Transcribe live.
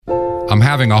I'm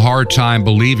having a hard time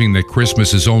believing that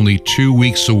Christmas is only 2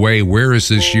 weeks away. Where is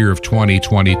this year of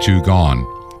 2022 gone?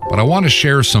 But I want to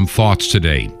share some thoughts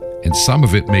today, and some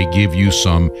of it may give you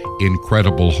some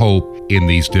incredible hope in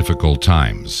these difficult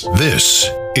times. This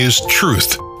is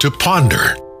Truth to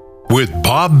Ponder with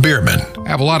Bob Bierman. I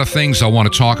have a lot of things I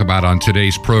want to talk about on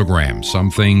today's program.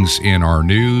 Some things in our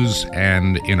news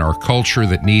and in our culture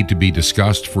that need to be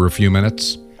discussed for a few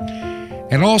minutes.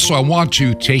 And also I want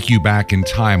to take you back in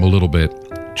time a little bit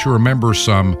to remember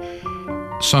some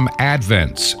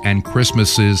Advents and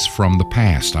Christmases from the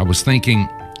past. I was thinking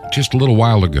just a little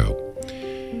while ago,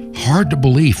 hard to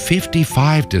believe,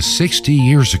 55 to 60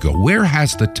 years ago, where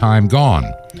has the time gone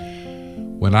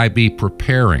when I'd be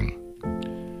practicing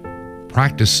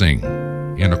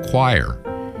in a choir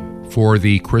for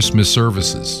the Christmas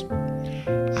services?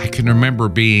 I can remember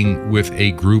being with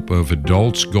a group of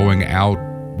adults going out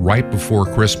right before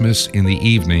Christmas in the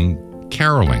evening,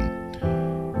 caroling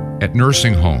at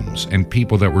nursing homes and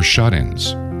people that were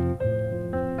shut-ins.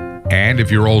 And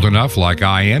if you're old enough, like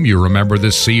I am, you remember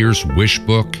the Sears Wish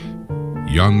Book.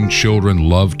 Young children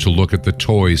love to look at the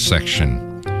toys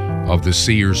section of the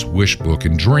Sears Wish Book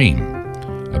and dream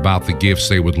about the gifts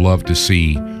they would love to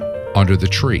see under the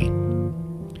tree.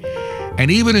 And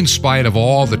even in spite of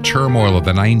all the turmoil of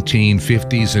the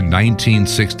 1950s and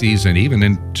 1960s and even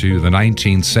into the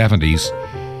 1970s,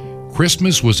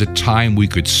 Christmas was a time we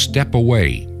could step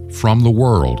away from the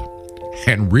world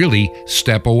and really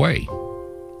step away.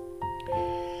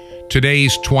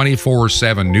 Today's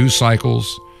 24/7 news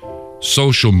cycles,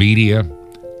 social media,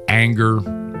 anger,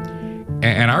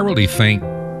 and I really think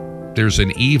there's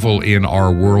an evil in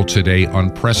our world today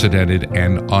unprecedented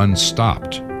and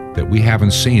unstopped that we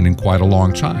haven't seen in quite a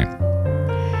long time.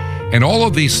 And all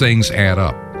of these things add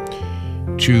up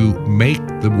to make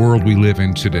the world we live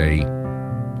in today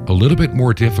a little bit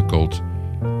more difficult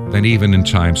than even in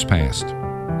times past.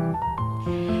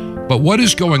 But what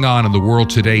is going on in the world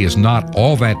today is not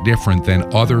all that different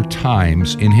than other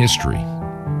times in history.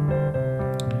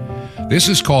 This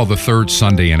is called the third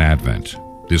Sunday in Advent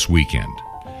this weekend.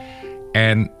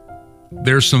 And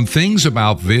there's some things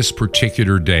about this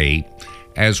particular day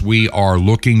as we are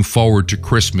looking forward to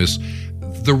Christmas.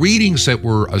 The readings that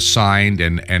were assigned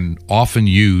and often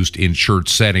used in church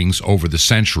settings over the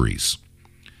centuries.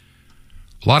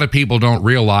 A lot of people don't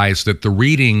realize that the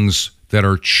readings that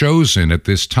are chosen at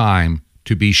this time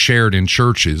to be shared in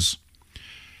churches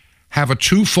have a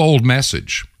twofold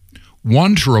message.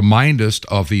 One, to remind us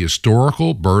of the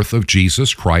historical birth of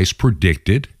Jesus Christ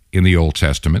predicted in the Old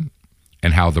Testament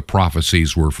and how the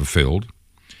prophecies were fulfilled.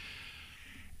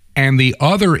 And the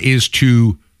other is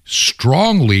to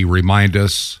strongly remind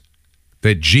us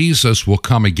that Jesus will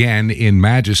come again in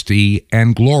majesty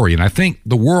and glory. And I think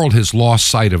the world has lost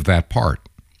sight of that part.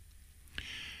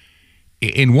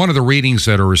 In one of the readings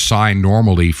that are assigned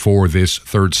normally for this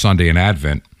third Sunday in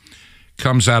Advent,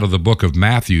 comes out of the book of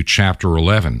Matthew, chapter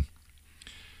 11,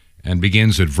 and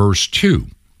begins at verse 2.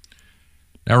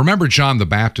 Now remember John the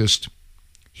Baptist?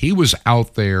 He was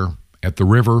out there at the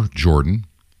river Jordan,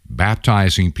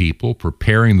 baptizing people,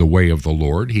 preparing the way of the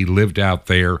Lord. He lived out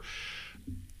there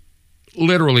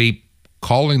literally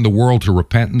calling the world to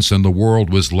repentance, and the world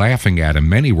was laughing at him.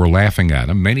 Many were laughing at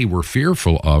him. Many were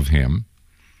fearful of him.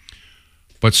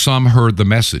 But some heard the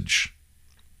message.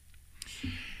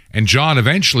 And John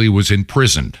eventually was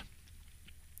imprisoned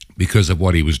because of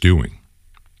what he was doing.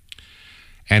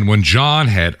 And when John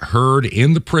had heard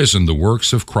in the prison the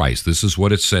works of Christ, this is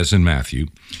what it says in Matthew,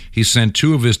 he sent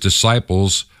two of his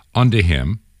disciples unto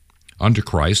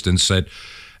Christ, and said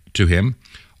to him,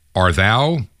 Art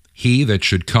thou he that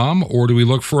should come, or do we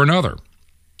look for another?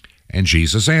 And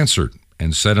Jesus answered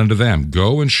and said unto them,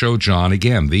 Go and show John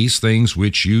again these things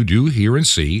which you do hear and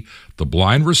see. The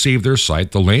blind receive their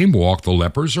sight, the lame walk, the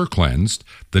lepers are cleansed,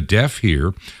 the deaf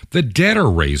hear, the dead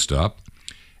are raised up,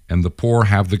 and the poor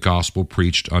have the gospel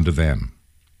preached unto them.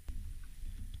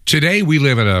 Today we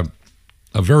live in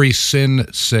a very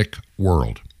sin-sick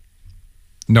world.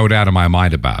 No doubt in my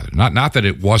mind about it. Not that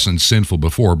it wasn't sinful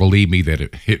before, believe me that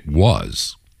it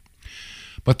was.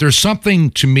 But there's something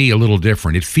to me a little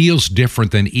different. It feels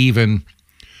different than even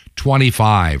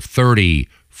 25, 30,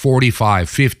 45,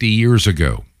 50 years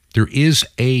ago. There is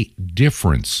a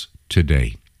difference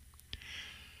today.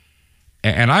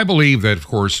 And I believe that, of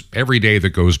course, every day that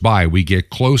goes by, we get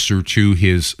closer to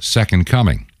his second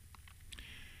coming.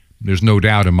 There's no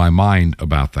doubt in my mind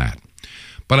about that.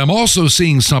 But I'm also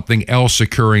seeing something else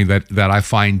occurring that I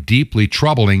find deeply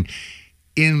troubling.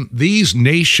 In these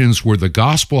nations where the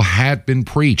gospel had been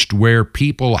preached, where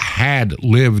people had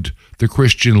lived the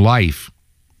Christian life,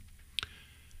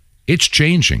 it's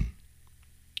changing.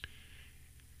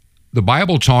 the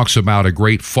Bible talks about a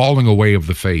great falling away of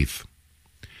the faith.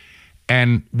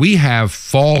 And we have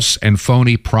false and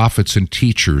phony prophets and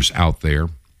teachers out there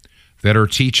that are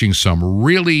teaching some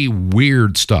really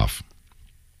weird stuff.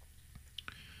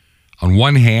 On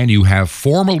one hand, you have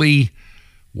formerly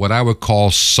what I would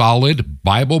call solid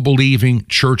Bible-believing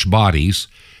church bodies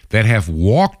that have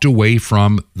walked away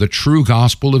from the true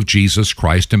gospel of Jesus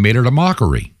Christ and made it a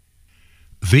mockery.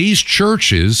 These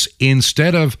churches,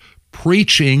 instead of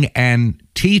preaching and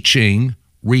teaching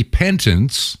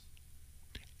repentance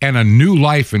and a new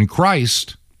life in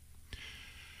Christ,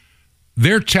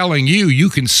 they're telling you you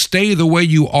can stay the way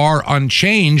you are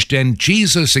unchanged, and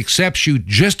Jesus accepts you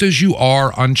just as you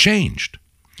are unchanged.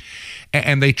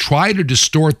 And they try to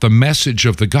distort the message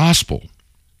of the gospel.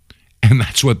 And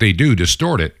that's what they do,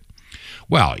 distort it.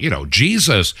 Well,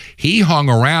 Jesus, he hung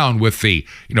around with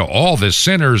all the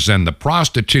sinners and the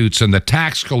prostitutes and the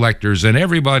tax collectors and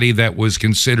everybody that was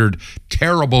considered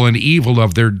terrible and evil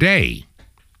of their day.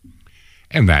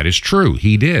 And that is true.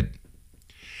 He did.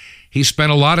 He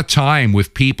spent a lot of time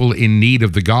with people in need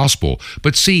of the gospel.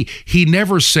 But see, he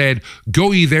never said,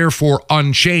 "Go ye therefore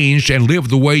unchanged and live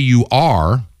the way you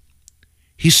are."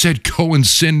 He said, "Go and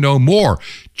sin no more.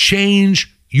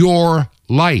 Change your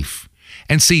life."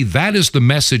 And see, that is the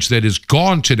message that is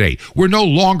gone today. We're no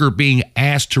longer being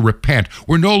asked to repent.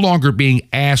 We're no longer being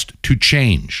asked to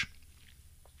change.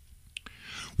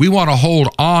 We want to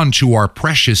hold on to our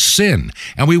precious sin,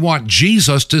 and we want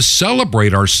Jesus to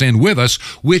celebrate our sin with us,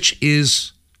 which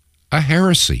is a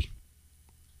heresy.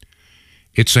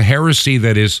 It's a heresy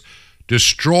that is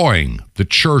destroying the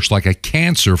church like a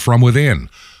cancer from within.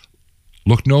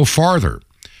 Look no farther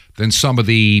than some of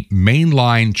the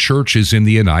mainline churches in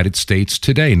the United States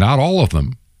today. Not all of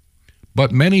them,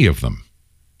 but many of them.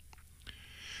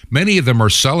 Many of them are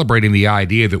celebrating the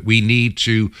idea that we need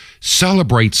to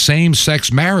celebrate same-sex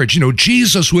marriage.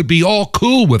 Jesus would be all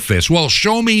cool with this. Well,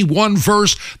 show me one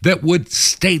verse that would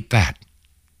state that.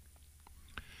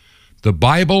 The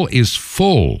Bible is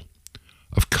full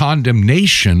of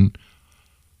condemnation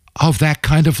of that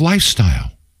kind of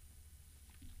lifestyle.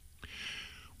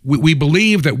 We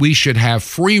believe that we should have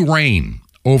free reign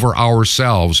over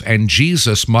ourselves, and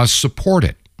Jesus must support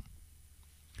it,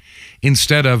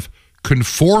 instead of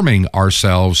conforming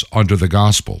ourselves under the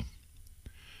gospel.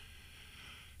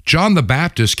 John the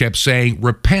Baptist kept saying,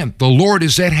 "Repent, the Lord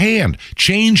is at hand.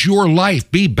 Change your life,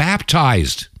 be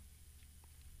baptized."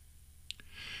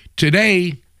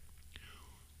 Today,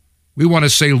 we want to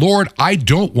say, "Lord, I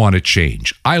don't want to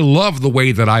change. I love the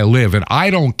way that I live, and I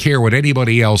don't care what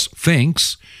anybody else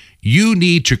thinks. You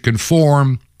need to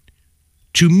conform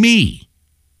to me."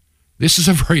 This is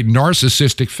a very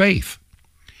narcissistic faith.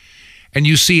 And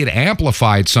you see it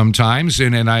amplified sometimes,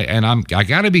 and I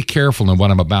got to be careful in what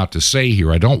I'm about to say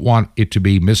here. I don't want it to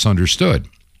be misunderstood.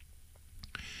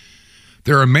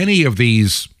 There are many of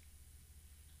these,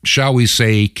 shall we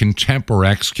say,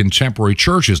 contemporary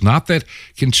churches. Not that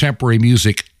contemporary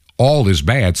music all is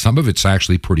bad. Some of it's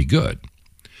actually pretty good.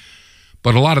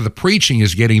 But a lot of the preaching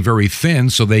is getting very thin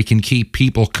so they can keep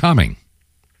people coming.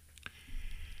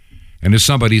 And as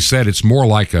somebody said, it's more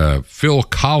like a Phil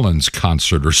Collins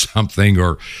concert or something,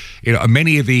 or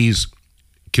many of these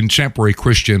contemporary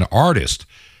Christian artists,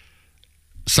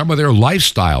 some of their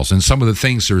lifestyles and some of the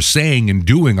things they're saying and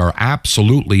doing are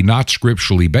absolutely not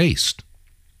scripturally based.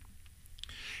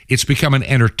 It's become an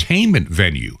entertainment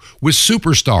venue with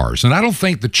superstars, and I don't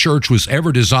think the church was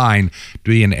ever designed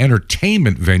to be an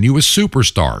entertainment venue with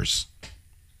superstars.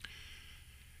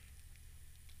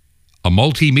 A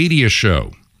multimedia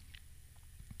show,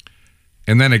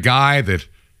 and then a guy that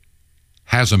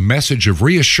has a message of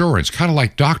reassurance, kind of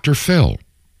like Dr. Phil.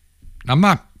 I'm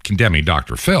not condemning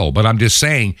Dr. Phil, but I'm just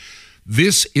saying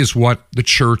this is what the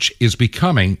church is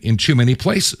becoming in too many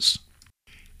places.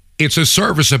 It's a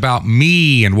service about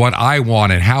me and what I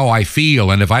want and how I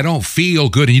feel. And if I don't feel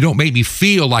good and you don't make me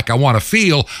feel like I want to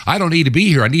feel, I don't need to be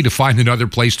here. I need to find another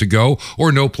place to go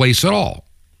or no place at all.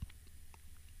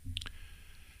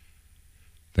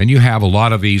 Then you have a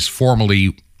lot of these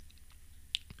formerly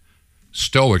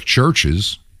Stoic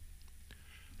churches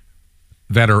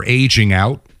that are aging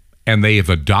out, and they have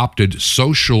adopted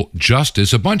social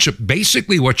justice.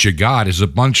 Basically what you got is a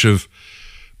bunch of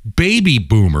baby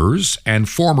boomers and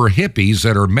former hippies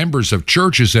that are members of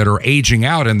churches that are aging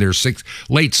out in their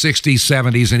late 60s,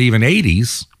 70s, and even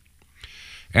 80s.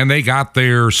 And they got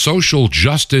their social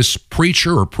justice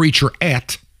preacher or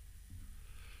preacherette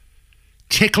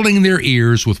tickling their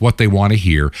ears with what they want to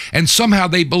hear. And somehow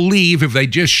they believe if they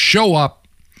just show up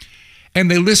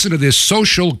and they listen to this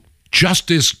social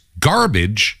justice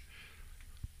garbage,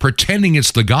 pretending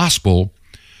it's the gospel,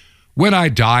 when I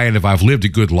die and if I've lived a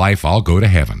good life, I'll go to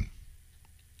heaven.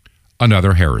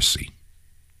 Another heresy.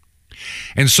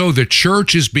 And so the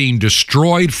church is being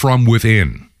destroyed from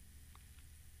within.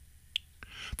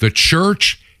 The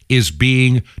church is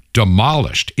being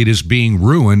demolished. It is being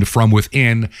ruined from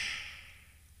within.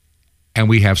 And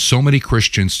we have so many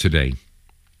Christians today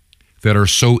that are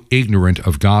so ignorant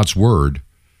of God's word,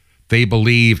 they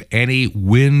believe any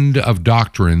wind of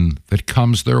doctrine that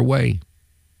comes their way.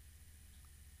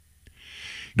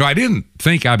 I didn't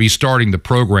think I'd be starting the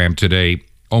program today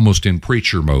almost in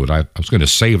preacher mode. I was going to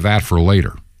save that for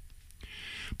later.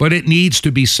 But it needs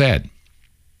to be said.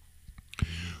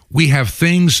 We have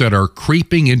things that are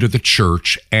creeping into the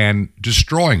church and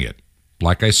destroying it,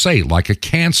 like I say, like a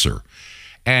cancer.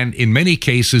 And in many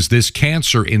cases, this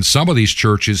cancer in some of these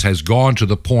churches has gone to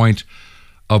the point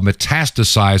of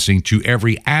metastasizing to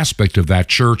every aspect of that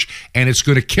church, and it's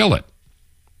going to kill it.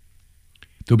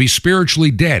 They'll be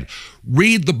spiritually dead.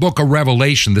 Read the book of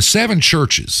Revelation, the 7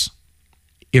 churches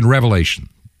in Revelation.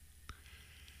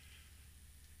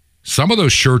 Some of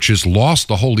those churches lost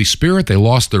the Holy Spirit. They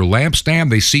lost their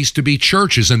lampstand. They ceased to be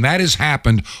churches, and that has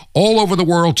happened all over the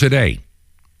world today.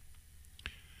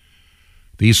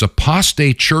 These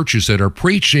apostate churches that are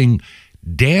preaching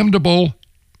damnable,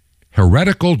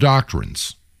 heretical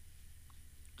doctrines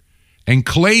and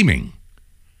claiming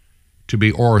to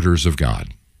be orators of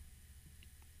God.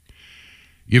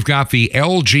 You've got the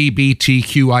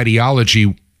LGBTQ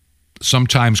ideology,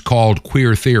 sometimes called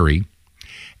queer theory,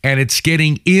 and it's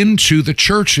getting into the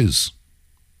churches.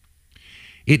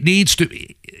 You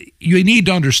need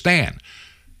to understand,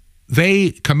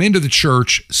 they come into the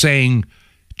church saying,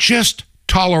 just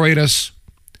tolerate us,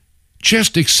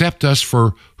 just accept us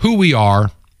for who we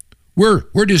are.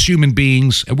 We're just human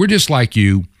beings, and we're just like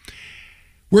you.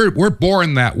 We're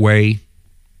born that way.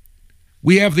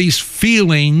 We have these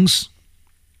feelings,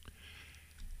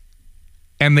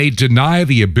 and they deny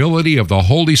the ability of the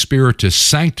Holy Spirit to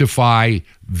sanctify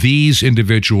these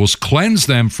individuals, cleanse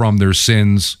them from their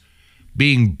sins,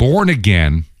 being born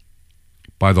again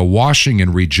by the washing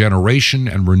and regeneration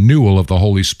and renewal of the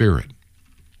Holy Spirit.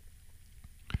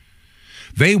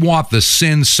 They want the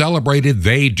sin celebrated.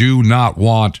 They do not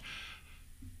want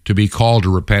to be called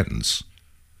to repentance.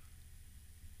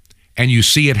 And you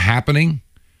see it happening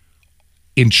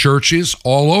in churches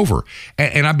all over.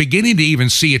 And I'm beginning to even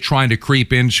see it trying to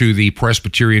creep into the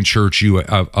Presbyterian Church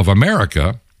of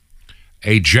America,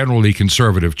 a generally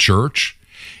conservative church.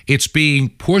 It's being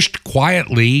pushed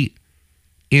quietly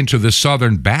into the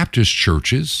Southern Baptist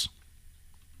churches.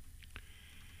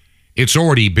 It's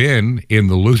already been in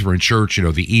the Lutheran Church,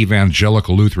 the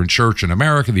Evangelical Lutheran Church in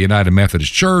America, the United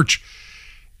Methodist Church,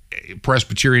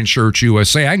 Presbyterian Church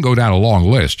USA. I can go down a long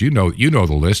list. You know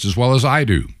the list as well as I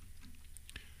do.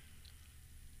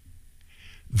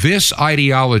 This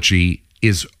ideology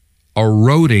is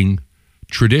eroding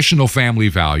traditional family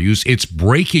values. It's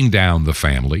breaking down the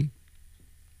family.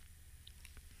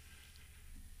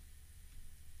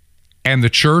 And the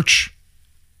church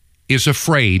is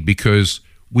afraid because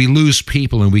we lose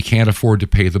people and we can't afford to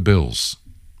pay the bills.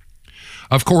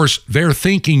 Of course, they're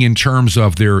thinking in terms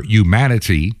of their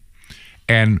humanity,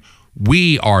 and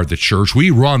we are the church. We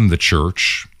run the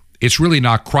church. It's really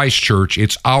not Christ's church.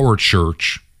 It's our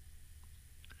church.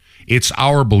 It's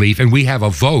our belief, and we have a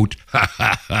vote.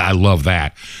 I love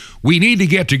that. We need to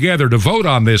get together to vote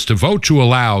on this, to vote to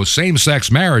allow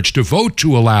same-sex marriage, to vote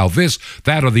to allow this,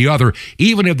 that, or the other.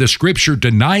 Even if the Scripture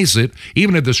denies it,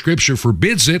 even if the Scripture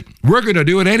forbids it, we're going to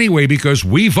do it anyway because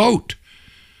we vote.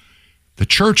 The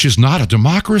church is not a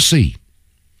democracy.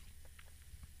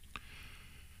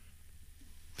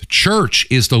 The church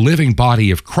is the living body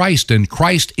of Christ, and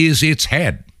Christ is its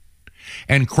head.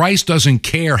 And Christ doesn't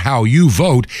care how you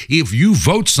vote. If you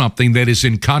vote something that is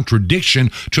in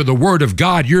contradiction to the Word of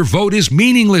God, your vote is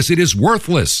meaningless. It is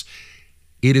worthless.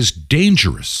 It is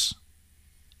dangerous.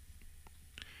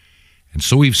 And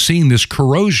so we've seen this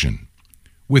corrosion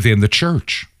within the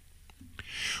church.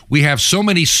 We have so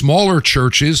many smaller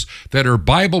churches that are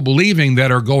Bible-believing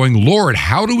that are going, Lord,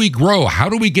 how do we grow? How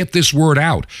do we get this word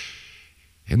out?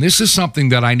 And this is something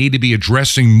that I need to be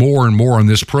addressing more and more in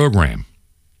this program.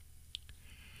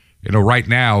 Right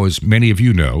now, as many of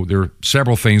you know, there are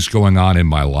several things going on in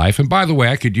my life. And by the way,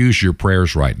 I could use your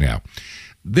prayers right now.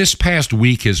 This past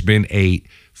week has been a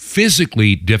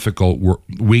physically difficult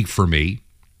week for me.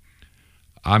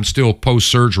 I'm still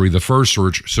post-surgery, the first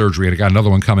surgery, and I got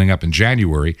another one coming up in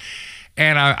January.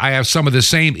 And I have some of the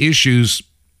same issues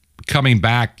coming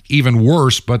back, even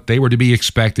worse, but they were to be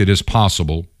expected as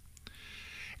possible.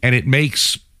 And it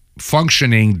makes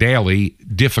functioning daily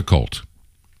difficult.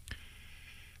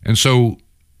 And so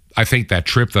I think that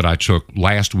trip that I took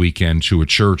last weekend to a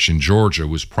church in Georgia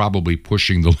was probably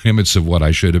pushing the limits of what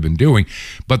I should have been doing.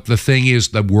 But the thing is,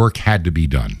 the work had to be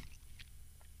done.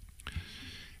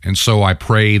 And so I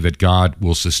pray that God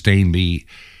will sustain me,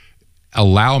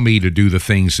 allow me to do the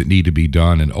things that need to be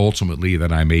done, and ultimately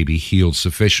that I may be healed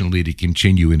sufficiently to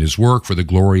continue in his work for the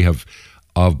glory of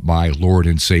my Lord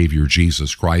and Savior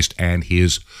Jesus Christ and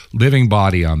his living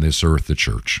body on this earth, the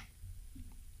church.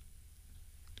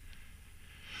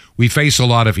 We face a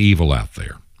lot of evil out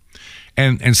there.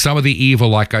 And some of the evil,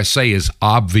 like I say, is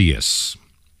obvious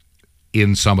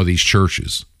in some of these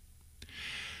churches.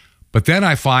 But then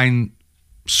I find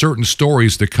certain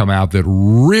stories that come out that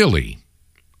really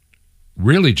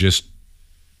just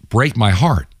break my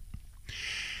heart.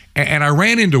 And I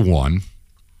ran into one.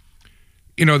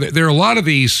 You know, there are a lot of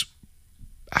these.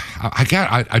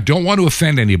 I don't want to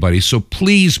offend anybody, so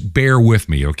please bear with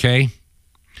me, okay?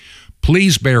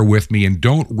 Please bear with me and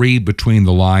don't read between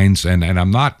the lines. And I'm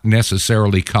not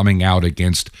necessarily coming out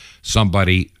against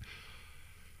somebody.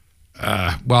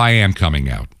 Well, I am coming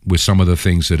out with some of the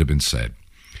things that have been said.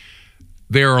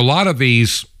 There are a lot of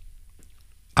these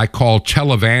I call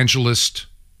televangelist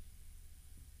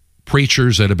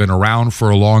preachers that have been around for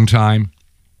a long time.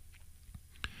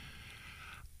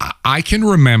 I can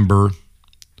remember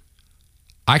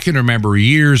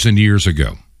years and years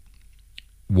ago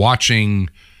watching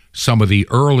some of the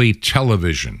early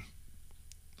television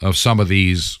of some of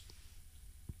these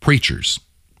preachers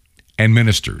and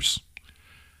ministers.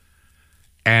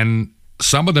 And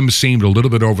some of them seemed a little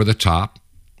bit over the top,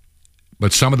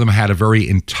 but some of them had a very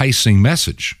enticing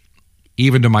message,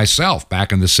 even to myself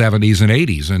back in the 70s and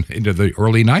 80s and into the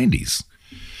early 90s.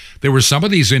 There were some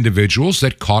of these individuals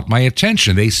that caught my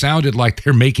attention. They sounded like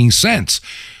they're making sense.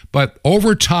 But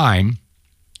over time,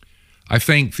 I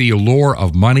think the allure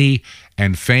of money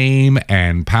and fame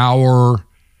and power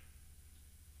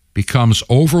becomes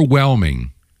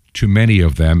overwhelming to many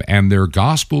of them, and their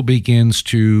gospel begins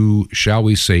to, shall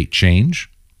we say, change.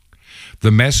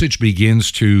 The message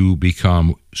begins to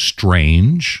become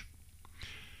strange.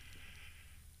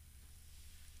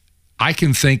 I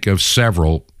can think of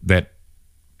several that,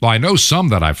 well, I know some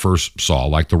that I first saw,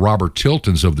 like the Robert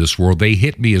Tiltons of this world. They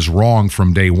hit me as wrong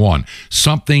from day one.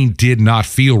 Something did not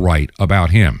feel right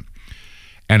about him.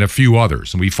 And a few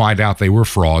others. And we find out they were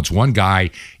frauds. One guy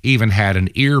even had an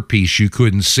earpiece you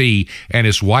couldn't see, and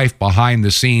his wife behind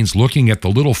the scenes looking at the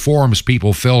little forms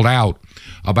people filled out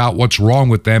about what's wrong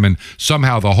with them, and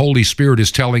somehow the Holy Spirit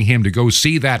is telling him to go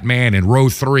see that man in row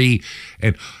 3,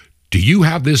 and do you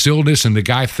have this illness? And the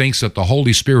guy thinks that the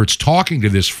Holy Spirit's talking to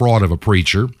this fraud of a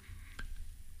preacher,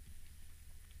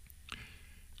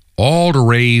 all to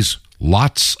raise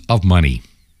lots of money.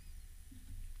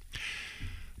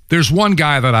 There's one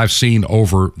guy that I've seen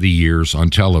over the years on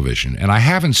television, and I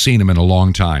haven't seen him in a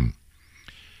long time.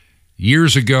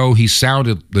 Years ago, he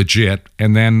sounded legit,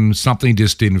 and then something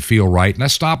just didn't feel right, and I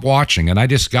stopped watching, and I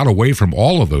just got away from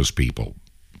all of those people.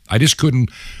 I just couldn't,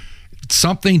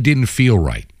 something didn't feel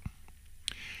right.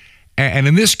 And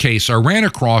in this case, I ran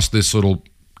across this little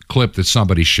clip that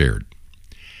somebody shared.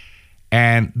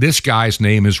 And this guy's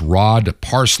name is Rod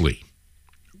Parsley.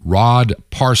 Rod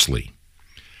Parsley.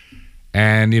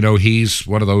 And, you know, he's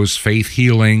one of those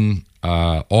faith-healing,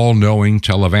 all-knowing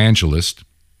televangelists.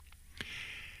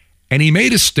 And he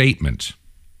made a statement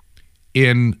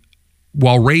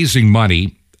while raising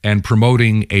money and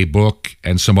promoting a book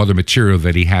and some other material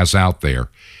that he has out there.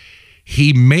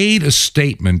 He made a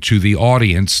statement to the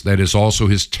audience that is also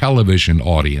his television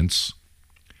audience.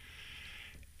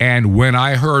 And when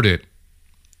I heard it,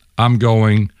 I'm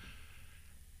going,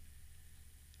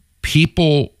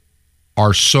 people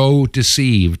are so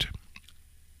deceived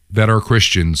that are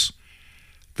Christians,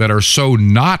 that are so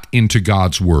not into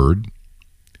God's word.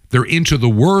 They're into the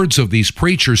words of these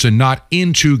preachers and not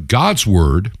into God's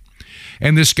word.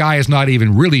 And this guy is not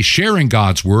even really sharing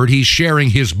God's word. He's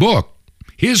sharing his book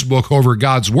over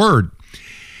God's word.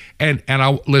 And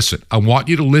I want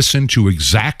you to listen to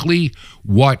exactly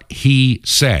what he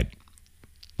said.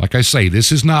 Like I say,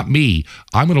 this is not me.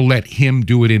 I'm going to let him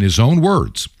do it in his own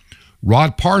words.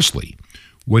 Rod Parsley,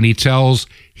 when he tells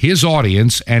his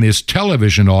audience and his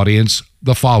television audience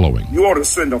the following. You ought to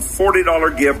send a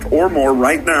 $40 gift or more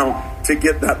right now to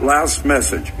get that last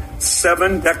message.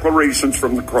 7 declarations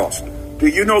from the cross. Do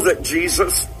you know that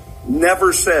Jesus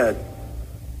never said,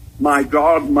 my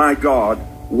God,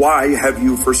 why have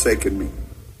you forsaken me?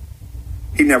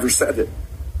 He never said it.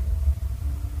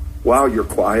 Wow, you're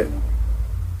quiet.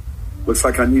 Looks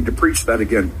like I need to preach that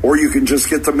again. Or you can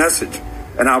just get the message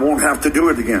and I won't have to do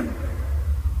it again.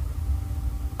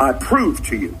 I prove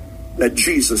to you that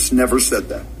Jesus never said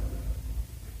that.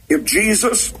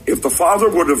 If the Father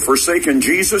would have forsaken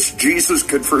Jesus, Jesus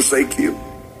could forsake you.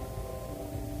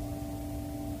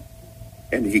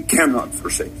 And he cannot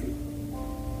forsake you.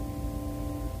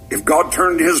 If God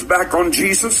turned his back on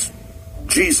Jesus,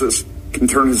 Jesus can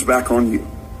turn his back on you.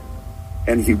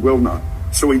 And he will not.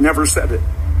 So he never said it.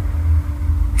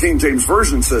 King James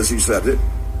Version says he said it,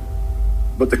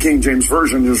 but the King James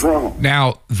Version is wrong.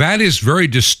 Now, that is very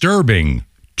disturbing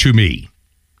to me,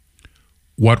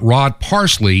 what Rod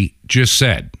Parsley just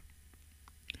said.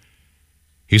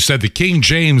 He said the King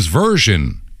James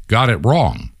Version got it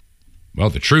wrong.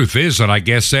 Well, the truth is that I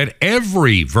guess that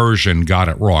every version got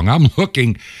it wrong. I'm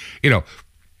looking,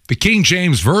 the King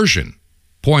James Version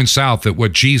points out that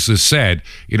what Jesus said,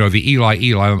 the Eli,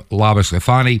 Eli, lama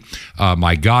sabachthani,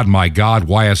 my God,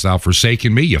 why hast thou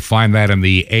forsaken me? You find that in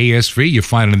the ASV, you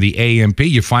find it in the AMP,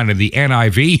 you find it in the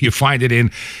NIV, you find it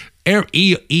in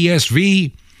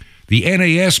ESV, the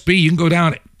NASB, you can go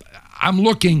down. I'm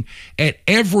looking at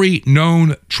every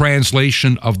known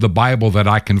translation of the Bible that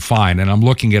I can find, and I'm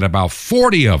looking at about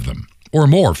 40 of them or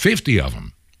more, 50 of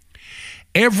them.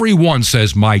 Every one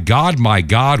says, my God,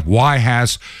 why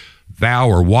hast thou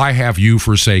or why have you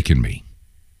forsaken me?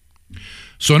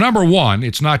 So number one,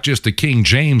 it's not just the King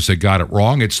James that got it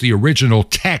wrong. It's the original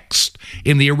text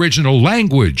in the original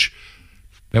language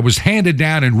that was handed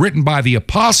down and written by the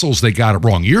apostles that got it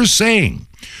wrong.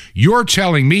 You're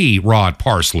telling me, Rod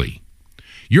Parsley,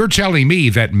 you're telling me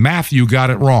that Matthew got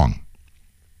it wrong.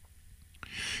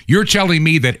 You're telling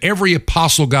me that every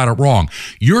apostle got it wrong.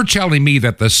 You're telling me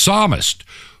that the psalmist,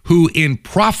 who in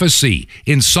prophecy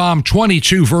in Psalm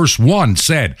 22 verse 1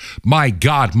 said, my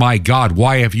God,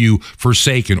 why have you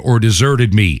forsaken or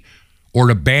deserted me or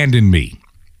abandoned me?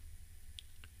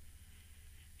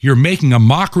 You're making a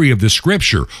mockery of the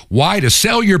scripture. Why? To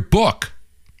sell your book,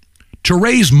 to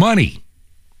raise money.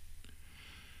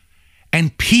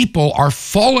 And people are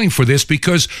falling for this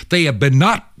because they've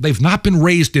not been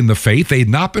raised in the faith. They've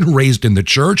not been raised in the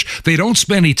church. They don't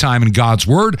spend any time in God's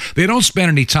word. They don't spend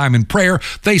any time in prayer.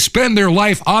 They spend their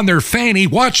life on their fanny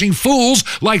watching fools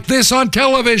like this on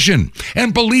television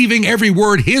and believing every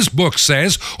word his book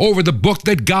says over the book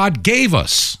that God gave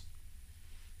us.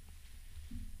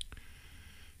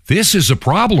 This is a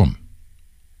problem.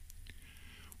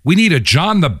 We need a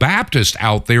John the Baptist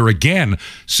out there again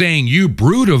saying, you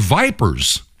brood of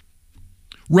vipers,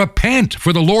 repent,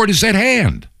 for the Lord is at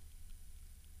hand.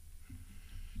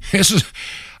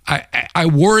 I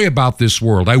worry about this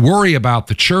world. I worry about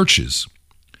the churches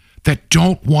that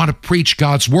don't want to preach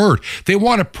God's word. They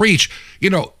want to preach,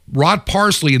 Rod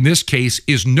Parsley in this case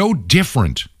is no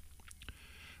different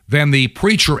than the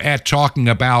preacher at talking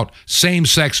about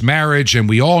same-sex marriage and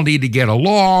we all need to get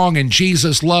along and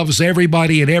Jesus loves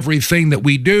everybody and everything that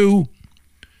we do.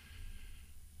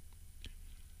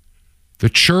 The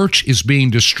church is being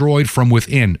destroyed from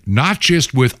within, not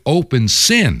just with open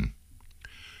sin,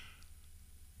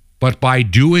 but by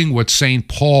doing what St.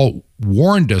 Paul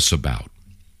warned us about,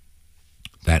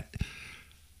 that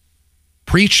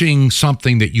preaching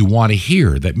something that you want to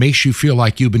hear, that makes you feel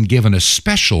like you've been given a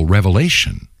special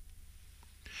revelation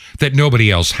that nobody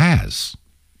else has.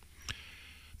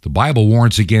 The Bible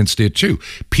warns against it too.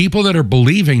 People that are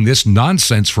believing this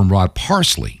nonsense from Rod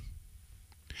Parsley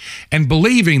and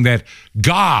believing that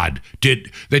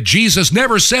that Jesus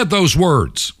never said those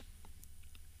words.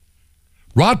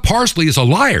 Rod Parsley is a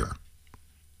liar.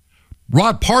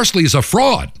 Rod Parsley is a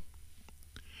fraud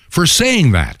for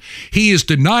saying that. He is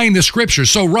denying the scripture.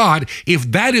 So Rod, if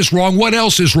that is wrong, what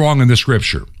else is wrong in the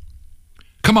scripture?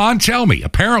 Come on, tell me.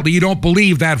 Apparently you don't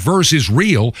believe that verse is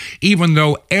real, even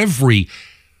though every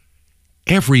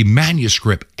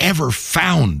manuscript ever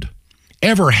found,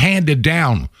 ever handed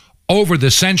down over the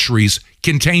centuries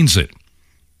contains it.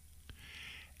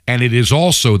 And it is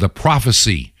also the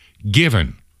prophecy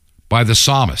given by the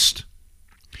psalmist.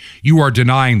 You are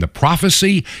denying the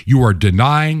prophecy. You are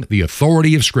denying the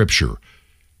authority of Scripture.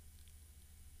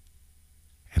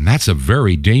 And that's a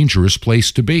very dangerous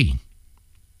place to be.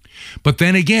 But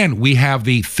then again, we have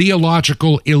the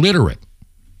theological illiterate.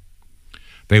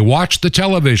 They watch the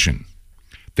television.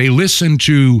 They listen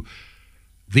to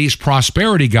these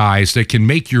prosperity guys that can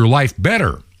make your life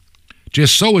better.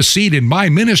 Just sow a seed in my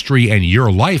ministry and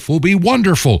your life will be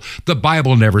wonderful. The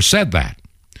Bible never said that.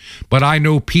 But I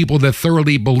know people that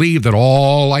thoroughly believe that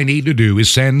all I need to do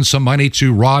is send some money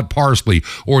to Rod Parsley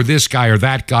or this guy or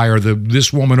that guy or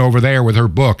this woman over there with her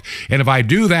book. And if I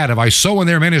do that, if I sow in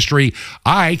their ministry,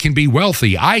 I can be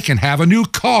wealthy. I can have a new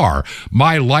car.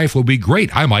 My life will be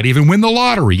great. I might even win the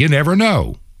lottery. You never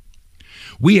know.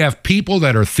 We have people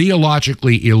that are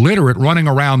theologically illiterate running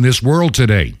around this world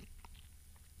today.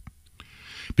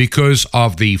 because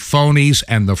of the phonies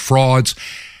and the frauds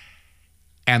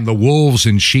and the wolves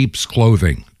in sheep's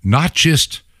clothing. Not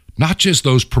just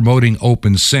those promoting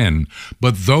open sin,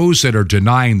 but those that are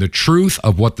denying the truth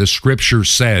of what the Scripture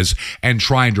says and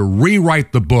trying to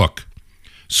rewrite the book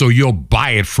so you'll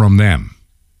buy it from them.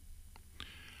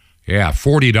 Yeah,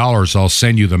 $40, I'll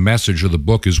send you the message of the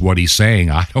book is what he's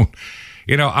saying.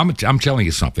 I'm telling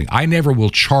you something. I never will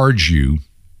charge you.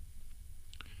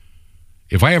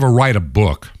 If I ever write a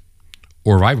book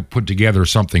or if I put together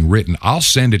something written, I'll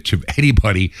send it to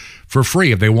anybody for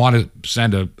free. If they want to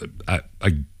send a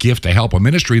gift to help a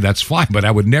ministry, that's fine, but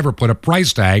I would never put a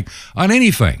price tag on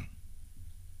anything.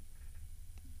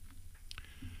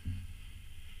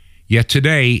 Yet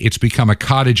today, it's become a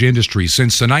cottage industry.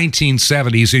 Since the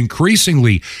 1970s,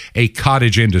 increasingly a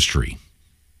cottage industry.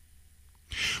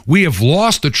 We have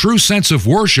lost the true sense of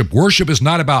worship. Worship is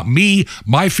not about me,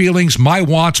 my feelings, my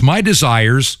wants, my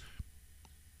desires,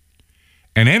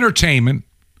 and entertainment.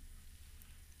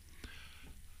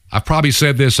 I've probably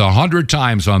said this 100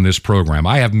 times on this program.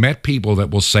 I have met people that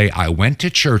will say, I went to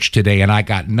church today and I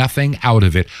got nothing out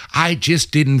of it. I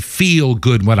just didn't feel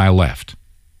good when I left.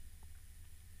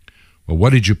 Well,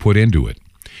 what did you put into it?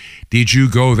 Did you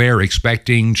go there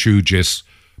expecting to just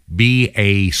be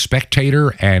a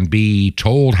spectator and be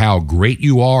told how great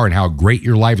you are and how great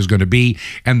your life is going to be,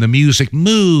 and the music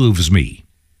moves me?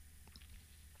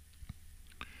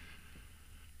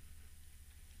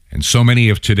 And so many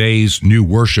of today's new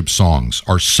worship songs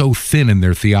are so thin in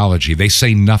their theology, they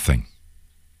say nothing.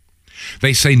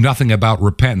 They say nothing about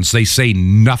repentance. They say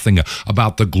nothing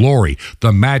about the glory,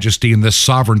 the majesty, and the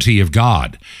sovereignty of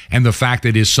God, and the fact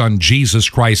that his son Jesus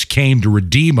Christ came to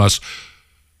redeem us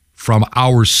from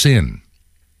our sin.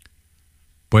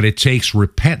 But it takes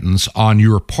repentance on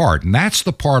your part, and that's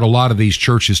the part a lot of these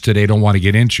churches today don't want to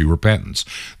get into, repentance.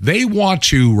 They want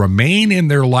to remain in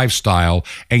their lifestyle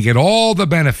and get all the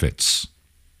benefits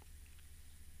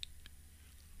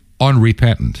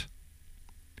unrepentant.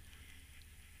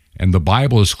 And the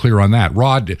Bible is clear on that.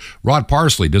 Rod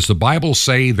Parsley, does the Bible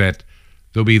say that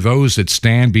there'll be those that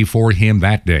stand before him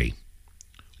that day?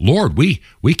 Lord, we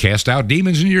cast out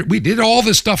demons we did all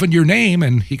this stuff in your name.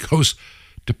 And he goes,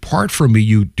 depart from me,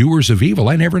 you doers of evil.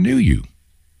 I never knew you.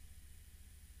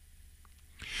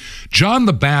 John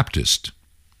the Baptist,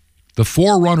 the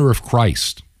forerunner of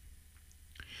Christ,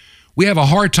 we have a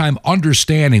hard time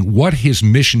understanding what his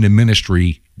mission and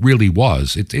ministry really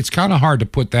was. It's kind of hard to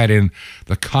put that in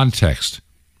the context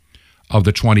of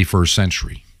the 21st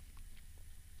century.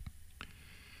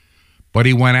 But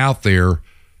he went out there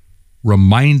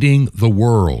reminding the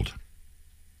world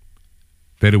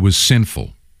that it was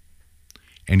sinful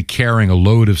and carrying a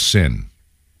load of sin.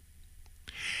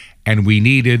 And we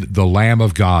needed the Lamb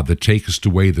of God that taketh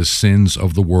away the sins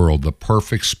of the world, the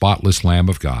perfect, spotless Lamb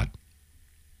of God.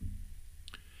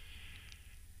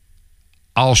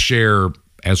 I'll share,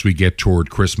 as we get toward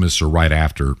Christmas or right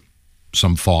after,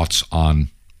 some thoughts on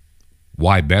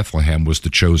why Bethlehem was the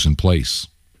chosen place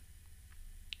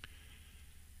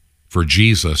for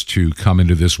Jesus to come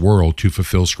into this world to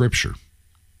fulfill Scripture.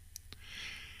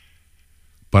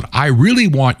 But I really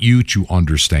want you to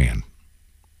understand,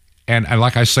 and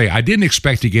like I say, I didn't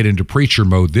expect to get into preacher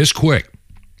mode this quick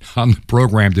on the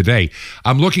program today.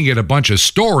 I'm looking at a bunch of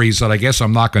stories that I guess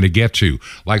I'm not going to get to,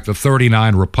 like the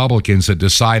 39 Republicans that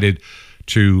decided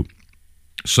to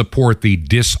support the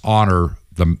dishonor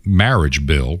the marriage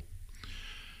bill.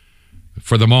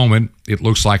 For the moment, it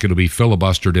looks like it'll be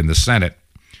filibustered in the Senate.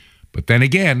 But then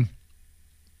again,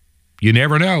 you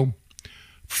never know.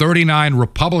 39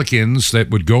 Republicans that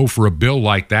would go for a bill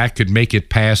like that could make it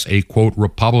pass a, quote,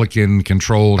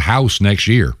 Republican-controlled House next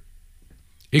year.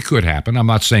 It could happen. I'm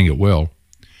not saying it will.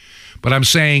 But I'm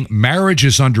saying marriage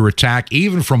is under attack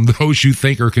even from those you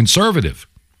think are conservative.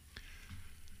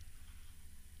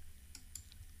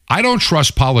 I don't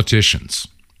trust politicians.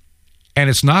 And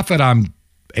it's not that I'm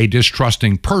a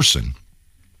distrusting person,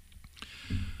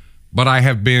 but I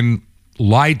have been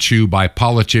lied to by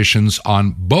politicians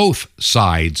on both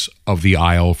sides of the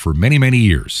aisle for many, many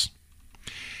years.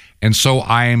 And so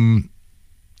I'm,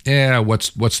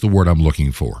 what's the word I'm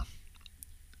looking for?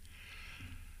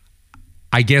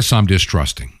 I guess I'm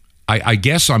distrusting. I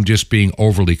guess I'm just being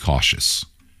overly cautious.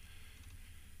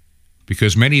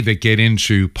 Because many that get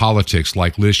into politics,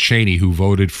 like Liz Cheney, who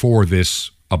voted for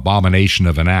this abomination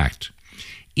of an act,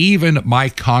 even my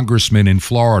congressman in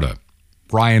Florida,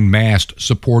 Brian Mast,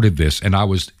 supported this, and I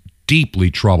was deeply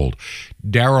troubled.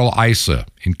 Darrell Issa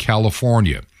in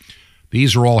California.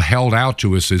 These are all held out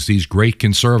to us as these great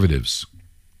conservatives.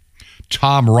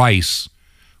 Tom Rice,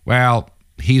 well,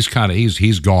 he's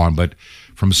gone, but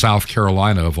from South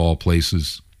Carolina, of all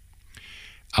places.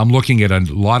 I'm looking at a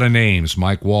lot of names.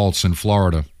 Mike Waltz in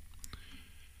Florida.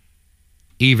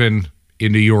 Even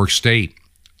in New York State,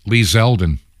 Lee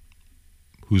Zeldin,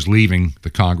 who's leaving the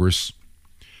Congress,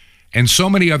 and so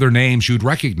many other names you'd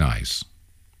recognize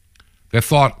that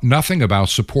thought nothing about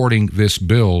supporting this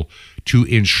bill to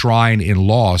enshrine in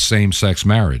law same-sex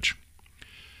marriage.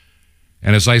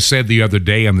 And as I said the other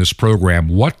day on this program,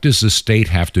 what does the state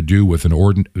have to do with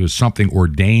something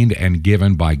ordained and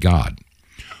given by God?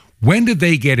 When did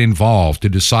they get involved to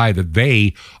decide that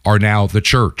they are now the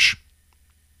church?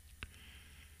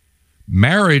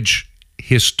 Marriage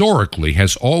historically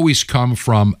has always come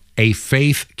from a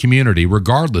faith community,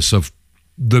 regardless of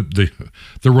the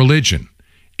religion.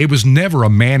 It was never a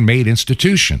man-made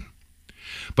institution.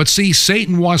 But see,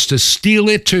 Satan wants to steal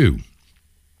it too.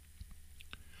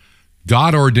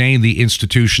 God ordained the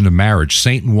institution of marriage.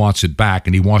 Satan wants it back,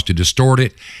 and he wants to distort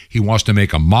it. He wants to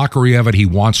make a mockery of it. He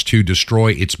wants to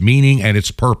destroy its meaning and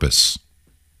its purpose.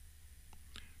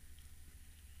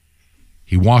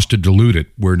 He wants to dilute it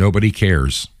where nobody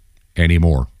cares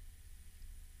anymore.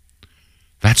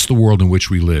 That's the world in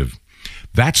which we live.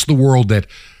 That's the world that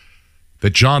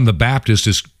John the Baptist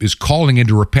is calling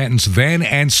into repentance then,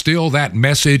 and still that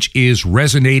message is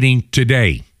resonating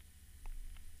today.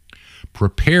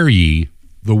 Prepare ye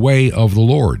the way of the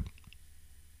Lord.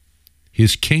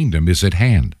 His kingdom is at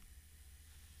hand.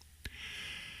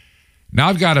 Now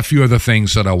I've got a few other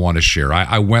things that I want to share.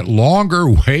 I went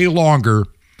longer, way longer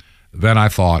than I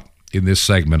thought in this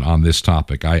segment on this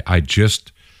topic. I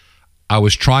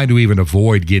was trying to even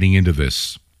avoid getting into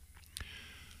this,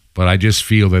 but I just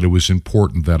feel that it was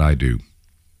important that I do.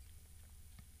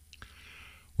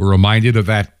 We're reminded of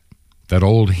that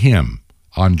old hymn,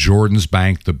 On Jordan's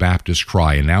Bank the Baptist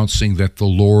Cry, announcing that the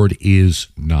Lord is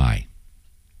nigh.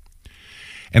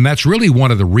 And that's really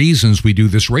one of the reasons we do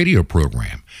this radio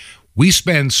program. We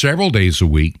spend several days a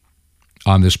week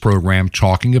on this program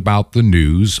talking about the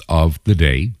news of the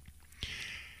day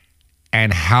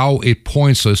and how it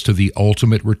points us to the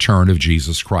ultimate return of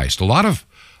Jesus Christ. A lot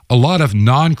of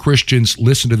non-Christians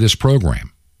listen to this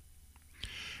program.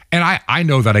 And I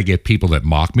know that I get people that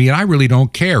mock me, and I really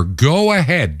don't care. Go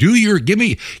ahead. Give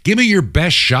me your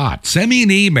best shot. Send me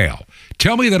an email.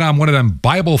 Tell me that I'm one of them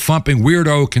Bible-thumping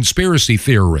weirdo conspiracy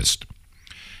theorists.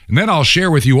 And then I'll share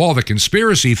with you all the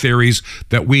conspiracy theories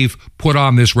that we've put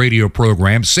on this radio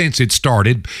program since it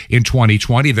started in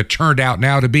 2020 that turned out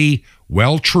now to be,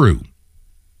 well, true.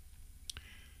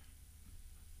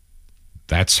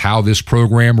 That's how this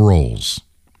program rolls.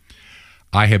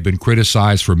 I have been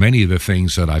criticized for many of the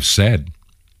things that I've said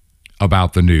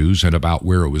about the news and about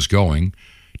where it was going,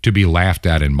 to be laughed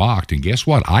at and mocked. And guess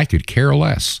what? I could care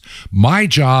less. My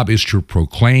job is to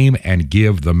proclaim and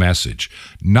give the message,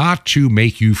 not to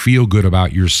make you feel good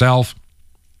about yourself,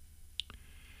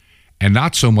 and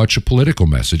not so much a political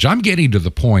message. I'm getting to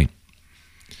the point.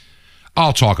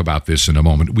 I'll talk about this in a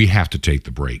moment. We have to take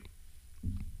the break.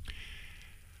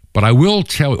 But I will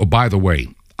tell you, by the way,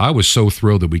 I was so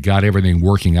thrilled that we got everything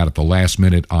working out at the last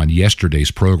minute on yesterday's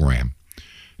program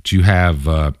to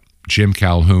have Jim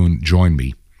Calhoun join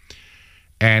me.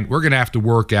 And we're going to have to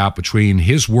work out between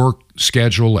his work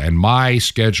schedule and my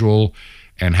schedule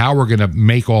and how we're going to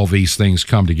make all these things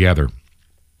come together.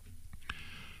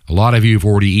 A lot of you have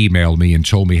already emailed me and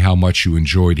told me how much you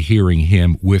enjoyed hearing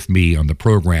him with me on the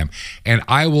program. And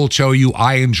I will tell you,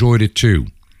 I enjoyed it too.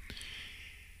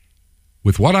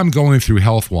 With what I'm going through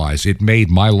health-wise, it made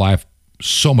my life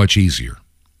so much easier.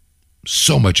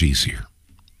 So much easier.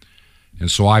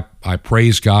 And so I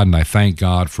praise God and I thank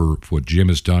God for what Jim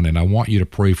has done, and I want you to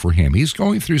pray for him. He's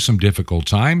going through some difficult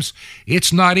times.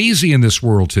 It's not easy in this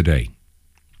world today.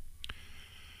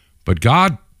 But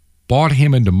God brought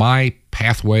him into my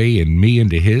pathway and me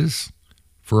into his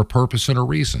for a purpose and a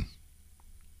reason.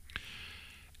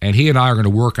 And he and I are going to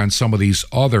work on some of these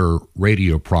other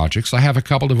radio projects. I have a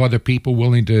couple of other people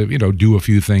willing to, do a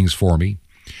few things for me.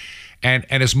 And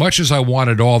as much as I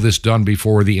wanted all this done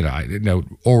before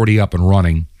already up and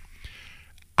running,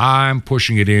 I'm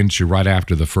pushing it into right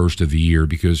after the first of the year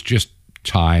because just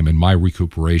time and my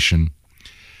recuperation.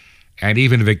 And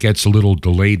even if it gets a little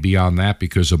delayed beyond that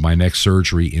because of my next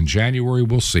surgery in January,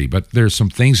 we'll see. But there's some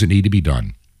things that need to be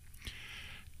done.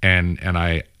 And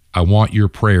I want your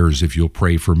prayers if you'll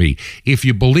pray for me. If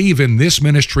you believe in this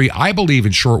ministry, I believe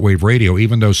in shortwave radio,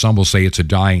 even though some will say it's a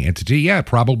dying entity. Yeah, it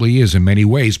probably is in many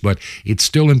ways, but it's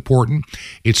still important.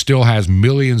 It still has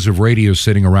millions of radios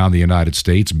sitting around the United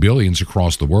States, billions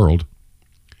across the world.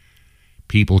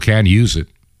 People can use it.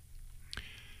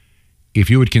 If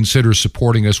you would consider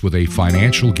supporting us with a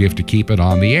financial gift to keep it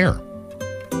on the air,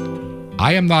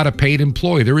 I am not a paid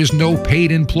employee. There is no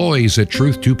paid employees at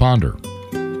Truth to Ponder.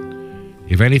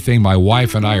 If anything, my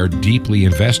wife and I are deeply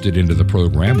invested into the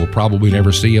program. We'll probably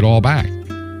never see it all back.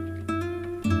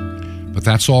 But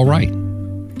that's all right.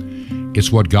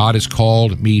 It's what God has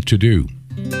called me to do.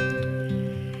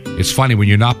 It's funny, when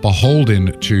you're not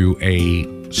beholden to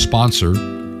a sponsor,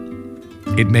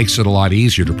 it makes it a lot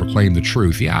easier to proclaim the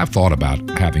truth. Yeah, I've thought about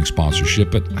having sponsorship,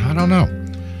 but I don't know.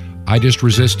 I just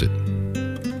resisted.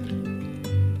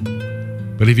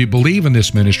 But if you believe in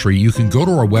this ministry, you can go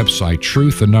to our website,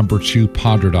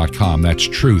 truth2ponder.com. That's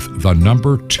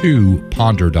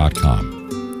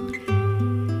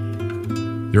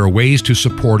truth2ponder.com. There are ways to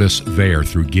support us there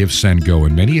through Give, Send, Go,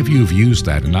 and many of you have used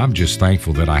that, and I'm just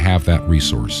thankful that I have that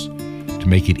resource to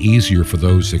make it easier for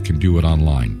those that can do it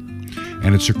online.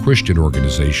 And it's a Christian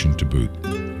organization to boot.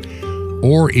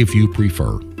 Or if you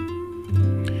prefer,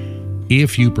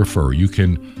 you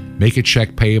can make a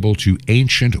check payable to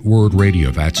Ancient Word Radio.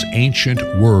 That's Ancient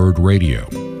Word Radio.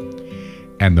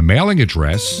 And the mailing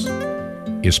address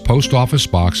is Post Office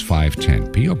Box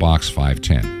 510, P.O. Box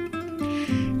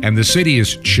 510. And the city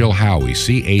is Chilhowie,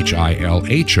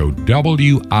 Chilhowie,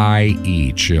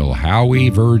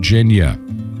 Chilhowie, Virginia.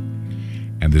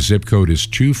 And the zip code is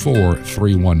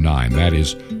 24319. That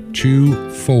is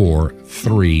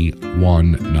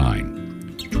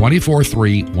 24319.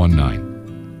 24319.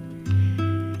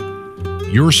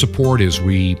 Your support as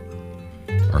we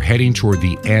are heading toward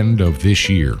the end of this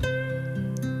year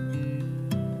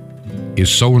is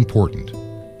so important.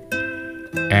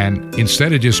 And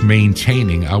instead of just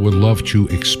maintaining, I would love to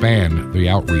expand the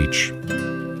outreach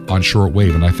on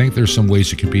shortwave. And I think there's some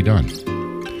ways it can be done.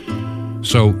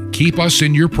 So keep us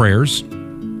in your prayers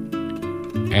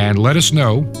and let us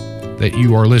know that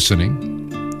you are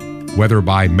listening, whether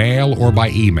by mail or by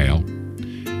email.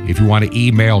 If you want to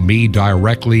email me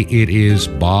directly, it is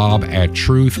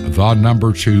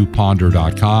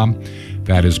bob@truth2ponder.com.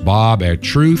 That is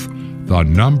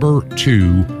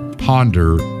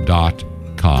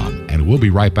bob@truth2ponder.com. And we'll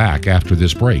be right back after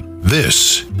this break.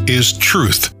 This is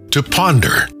Truth to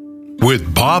Ponder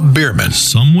with Bob Bierman.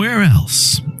 Somewhere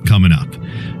else coming up.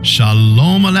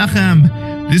 Shalom Aleichem.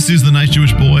 This is the nice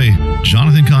Jewish boy,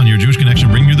 Jonathan Cahn, your Jewish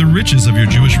connection, bringing you the riches of your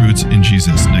Jewish roots in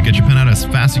Jesus. Now get your pen out as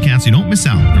fast as you can so you don't miss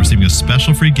out on receiving a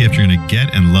special free gift you're going to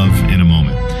get and love in a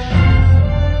moment.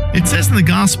 It says in the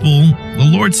gospel, the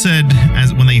Lord said,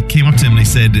 as when they came up to him, they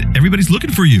said, everybody's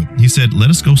looking for you. He said, let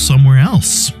us go somewhere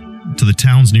else, to the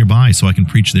towns nearby, so I can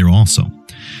preach there also.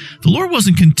 The Lord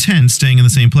wasn't content staying in the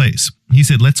same place. He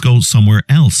said, let's go somewhere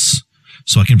else,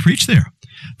 so I can preach there.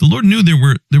 The Lord knew there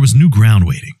was new ground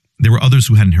waiting. There were others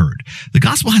who hadn't heard. The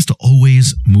gospel has to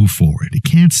always move forward. It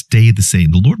can't stay the same.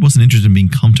 The Lord wasn't interested in being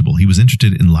comfortable. He was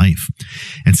interested in life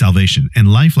and salvation.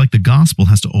 And life, like the gospel,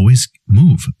 has to always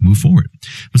move forward.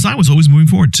 Messiah was always moving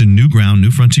forward to new ground,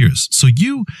 new frontiers. So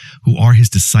you, who are his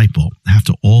disciple, have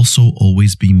to also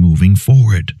always be moving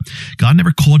forward. God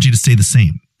never called you to stay the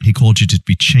same. He called you to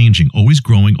be changing, always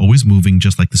growing, always moving,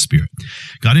 just like the Spirit.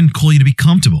 God didn't call you to be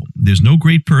comfortable. There's no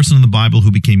great person in the Bible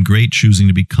who became great choosing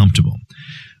to be comfortable.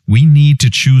 We need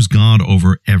to choose God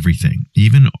over everything,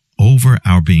 even over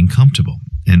our being comfortable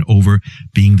and over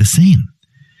being the same.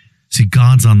 See,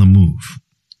 God's on the move.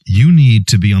 You need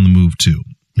to be on the move too.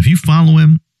 If you follow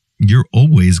him, you're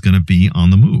always going to be on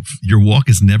the move. Your walk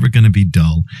is never going to be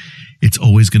dull. It's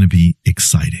always going to be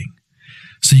exciting.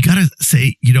 So you got to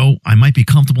say, I might be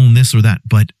comfortable in this or that,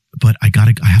 but I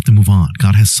have to move on.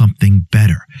 God has something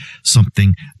better,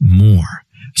 something more,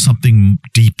 something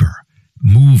deeper.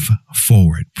 Move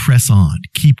forward, press on,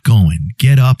 keep going,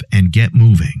 get up and get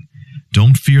moving.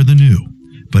 Don't fear the new,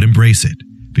 but embrace it,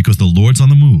 because the Lord's on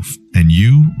the move and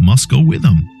you must go with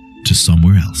him to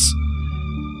somewhere else.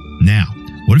 Now,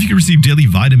 what if you could receive daily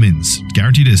vitamins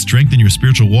guaranteed to strengthen your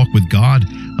spiritual walk with God?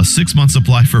 A 6-month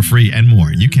supply for free and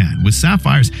more. You can. With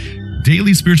Sapphire's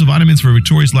daily spiritual vitamins for a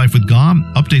victorious life with God,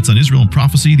 updates on Israel and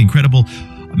prophecy, the incredible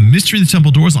Mystery of the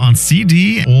Temple Doors on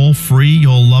CD, all free.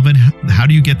 You'll love it. How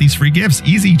do you get these free gifts?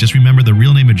 Easy. Just remember the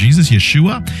real name of Jesus,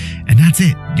 Yeshua, and that's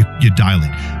it. You dial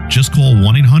it. Just call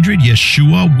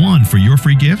 1-800-YESHUA-1 for your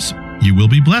free gifts. You will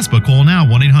be blessed, but call now,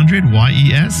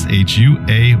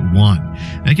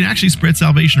 1-800-YESHUA-1. And it can actually spread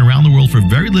salvation around the world for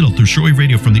very little through shortwave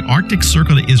radio from the Arctic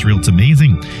Circle to Israel. It's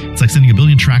amazing. It's like sending 1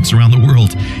 billion tracts around the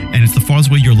world, and it's the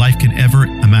farthest way your life can ever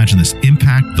imagine this.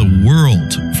 Impact the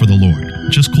world for the Lord.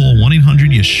 Just call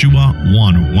 1-800-YESHUA-1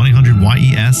 or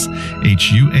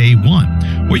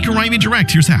 1-800-YESHUA-1. Or you can write me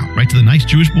direct. Here's how. Write to the Nice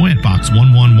Jewish Boy at Box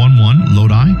 1111,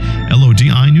 Lodi,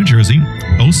 Lodi, New Jersey,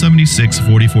 Jersey,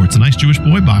 07644. It's a Nice Jewish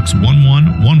Boy, Box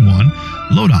 1111,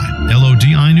 Lodi,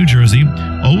 Lodi, New Jersey,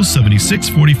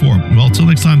 07644. Well, till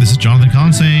next time, this is Jonathan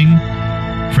Kahn saying,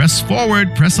 press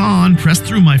forward, press on, press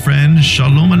through, my friend.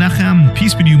 Shalom Aleichem.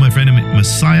 Peace be to you, my friend and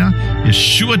Messiah,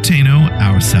 Yeshua Teinu,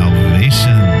 our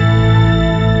salvation.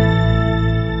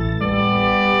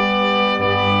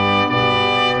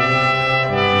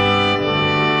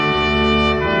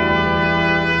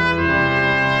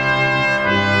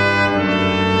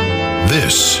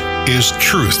 This is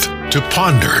Truth to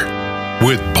Ponder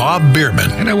with Bob Bierman.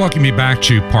 And I welcome you back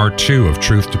to part 2 of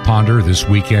Truth to Ponder, this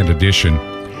weekend edition.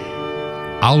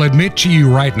 I'll admit to you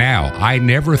right now, I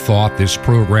never thought this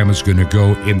program was going to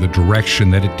go in the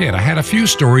direction that it did. I had a few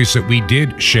stories that we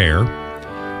did share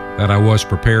that I was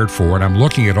prepared for, and I'm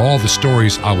looking at all the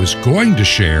stories I was going to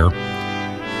share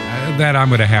that I'm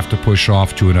going to have to push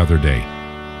off to another day.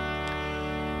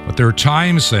 But there are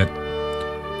times that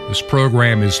this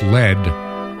program is led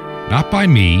not by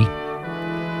me,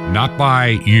 not by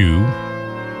you,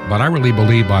 but I really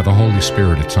believe by the Holy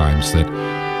Spirit at times, that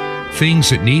things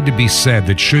that need to be said,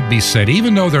 that should be said,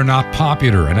 even though they're not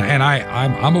popular, and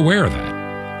I'm aware of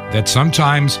that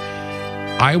sometimes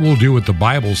I will do what the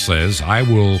Bible says. I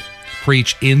will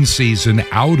preach in season,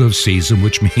 out of season,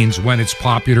 which means when it's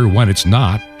popular, when it's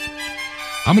not.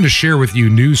 I'm going to share with you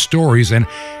news stories, and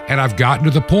I've gotten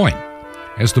to the point.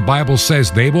 As the Bible says,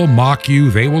 they will mock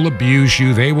you, they will abuse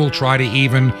you, they will try to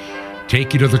even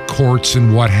take you to the courts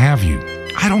and what have you.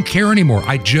 I don't care anymore.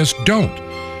 I just don't.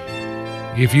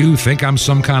 If you think I'm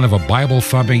some kind of a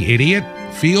Bible-thumping idiot,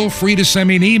 feel free to send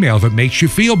me an email if it makes you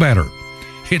feel better.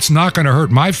 It's not going to hurt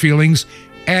my feelings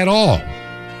at all.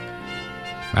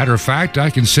 Matter of fact, I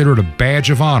consider it a badge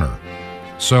of honor.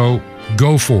 So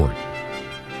go for it.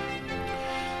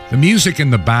 The music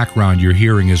in the background you're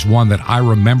hearing is one that I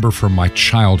remember from my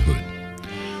childhood.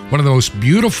 One of the most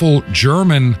beautiful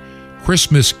German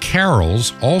Christmas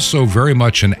carols, also very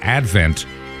much an Advent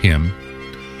hymn,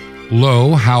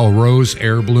 Lo, how a rose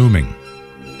e'er blooming.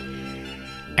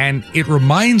 And it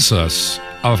reminds us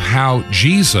of how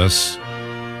Jesus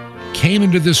came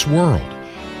into this world.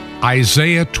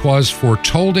 Isaiah 'twas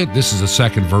foretold it. This is the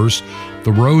second verse.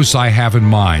 The rose I have in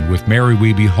mind, with Mary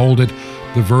we behold it,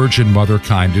 the Virgin Mother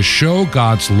kind, to show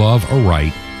God's love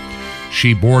aright.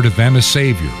 She bore to them a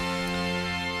Savior,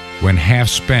 when half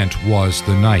spent was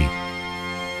the night.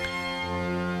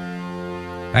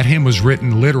 That hymn was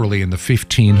written literally in the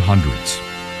 1500s.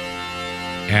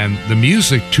 And the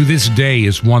music to this day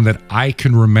is one that I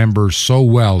can remember so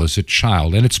well as a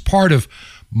child. And it's part of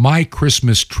my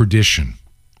Christmas tradition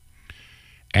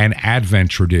and Advent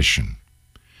tradition.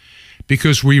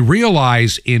 Because we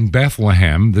realize in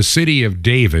Bethlehem, the city of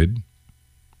David,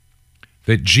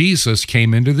 that Jesus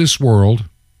came into this world.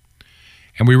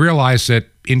 And we realize that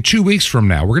in 2 weeks from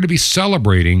now, we're going to be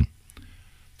celebrating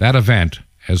that event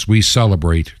as we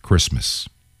celebrate Christmas.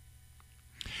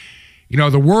 You know,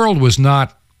 the world was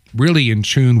not really in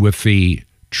tune with the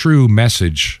true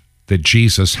message that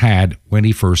Jesus had when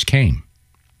he first came.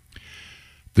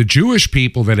 The Jewish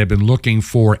people that had been looking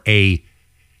for a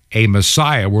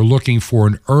Messiah were looking for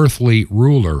an earthly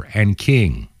ruler and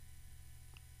king.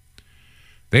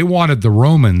 They wanted the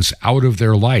Romans out of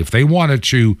their life. They wanted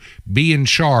to be in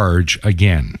charge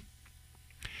again.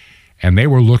 And they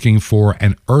were looking for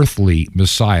an earthly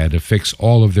Messiah to fix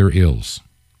all of their ills.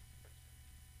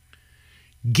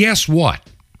 Guess what?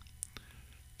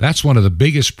 That's one of the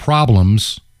biggest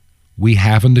problems we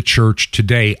have in the church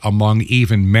today among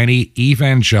even many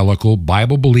evangelical,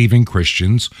 Bible-believing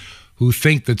Christians who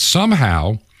think that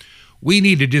somehow we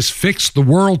need to just fix the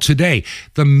world today.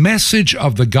 The message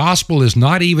of the gospel is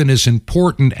not even as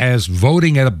important as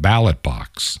voting at a ballot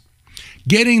box.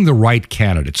 Getting the right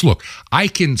candidates. Look, I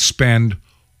can spend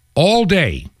all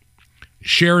day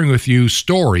sharing with you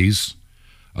stories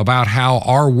about how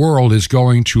our world is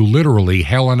going to literally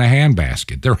hell in a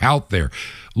handbasket. They're out there.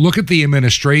 Look at the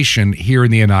administration here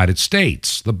in the United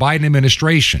States, the Biden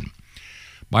administration.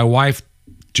 My wife,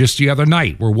 just the other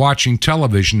night, we're watching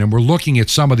television and we're looking at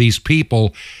some of these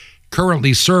people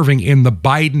currently serving in the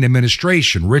Biden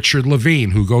administration. Richard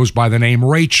Levine, who goes by the name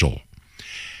Rachel,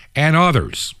 and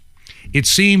others. It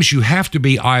seems you have to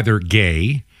be either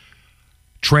gay,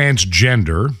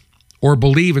 transgender, or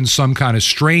believe in some kind of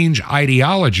strange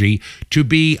ideology to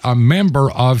be a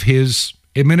member of his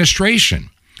administration.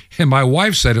 And my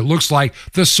wife said it looks like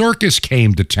the circus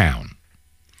came to town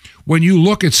when you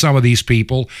look at some of these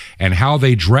people and how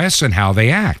they dress and how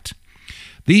they act.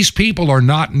 These people are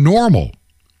not normal.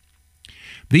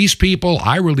 These people,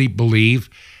 I really believe,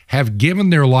 have given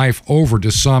their life over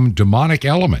to some demonic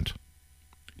element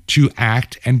to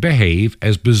act and behave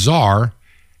as bizarre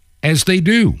as they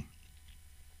do.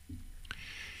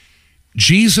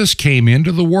 Jesus came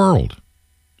into the world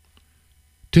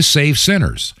to save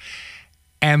sinners,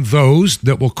 and those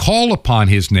that will call upon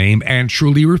his name and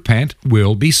truly repent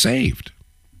will be saved.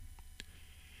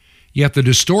 Yet the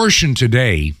distortion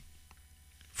today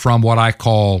from what I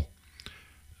call,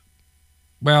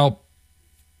 well,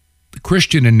 the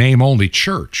Christian in name only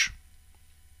church,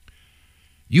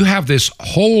 you have this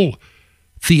whole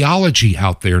theology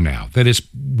out there now that has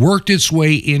worked its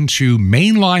way into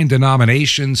mainline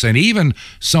denominations and even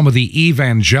some of the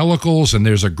evangelicals, and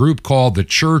there's a group called the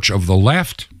Church of the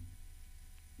Left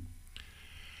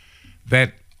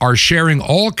that are sharing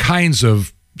all kinds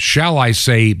of, shall I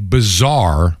say,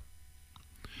 bizarre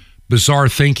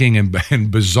thinking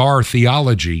and bizarre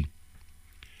theology,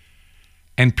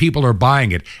 and people are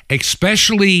buying it,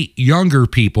 especially younger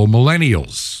people,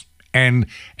 millennials, and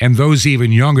those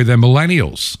even younger than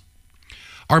millennials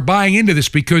are buying into this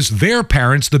because their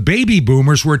parents, the baby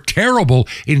boomers, were terrible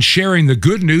in sharing the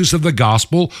good news of the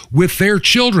gospel with their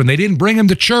children. They didn't bring them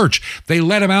to church. They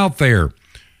let them out there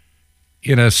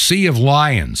in a sea of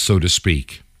lions, so to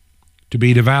speak, to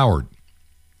be devoured.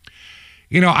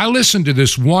 You know, I listened to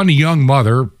this one young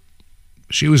mother.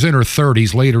 She was in her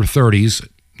 30s, later 30s,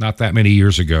 not that many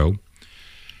years ago,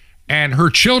 and her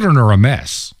children are a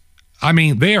mess. I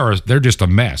mean, they're just a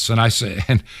mess. And I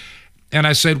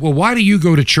said, well, why do you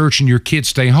go to church and your kids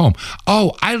stay home?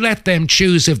 Oh, I let them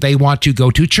choose if they want to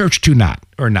go to church or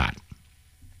not.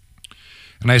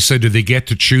 And I said, do they get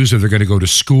to choose if they're going to go to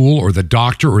school or the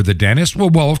doctor or the dentist?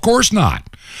 Well, of course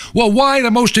not. Well, why? The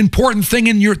most important thing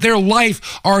in their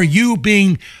life are you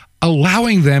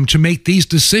allowing them to make these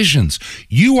decisions.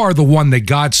 You are the one that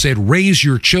God said, raise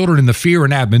your children in the fear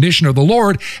and admonition of the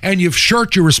Lord, and you've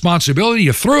shirked your responsibility,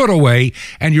 you threw it away,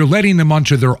 and you're letting them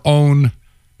unto their own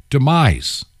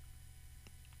demise.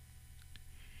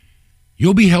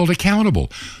 You'll be held accountable.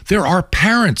 There are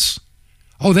parents.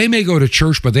 Oh, they may go to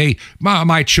church, but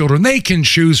my children, they can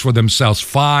choose for themselves.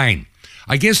 Fine.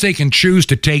 I guess they can choose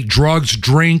to take drugs,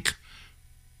 drink,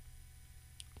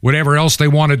 whatever else they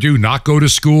want to do, not go to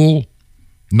school,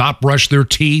 not brush their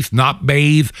teeth, not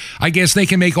bathe. I guess they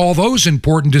can make all those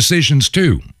important decisions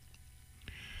too.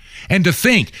 And to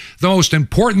think the most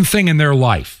important thing in their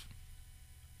life,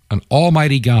 an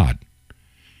almighty God,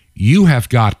 you have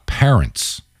got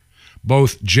parents,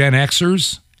 both Gen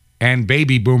Xers and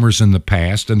baby boomers in the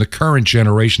past and the current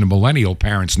generation of millennial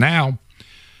parents now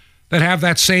that have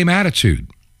that same attitude.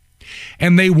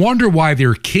 And they wonder why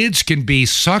their kids can be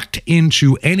sucked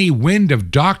into any wind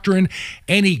of doctrine,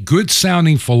 any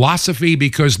good-sounding philosophy,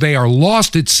 because they are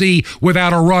lost at sea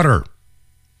without a rudder.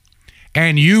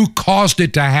 And you caused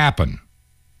it to happen.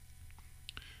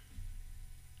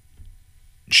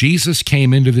 Jesus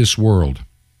came into this world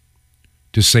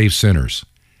to save sinners,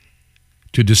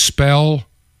 to dispel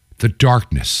the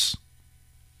darkness.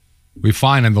 We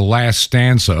find in the last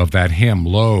stanza of that hymn,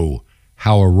 Lo,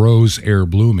 how a rose ere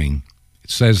blooming, it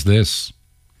says this,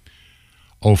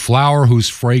 O flower whose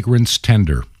fragrance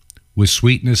tender with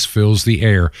sweetness fills the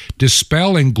air,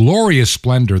 dispel in glorious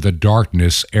splendor the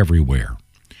darkness everywhere.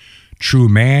 True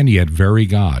man, yet very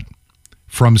God,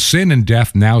 from sin and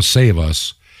death now save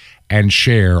us and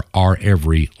share our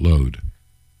every load.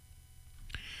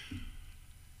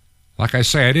 Like I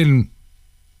say, I didn't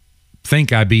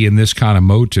think I'd be in this kind of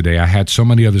mode today. I had so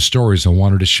many other stories I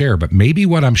wanted to share, but maybe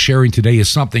what I'm sharing today is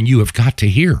something you have got to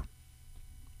hear.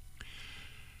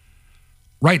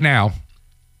 Right now,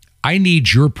 I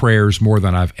need your prayers more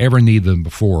than I've ever needed them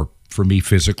before, for me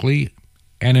physically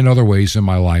and in other ways in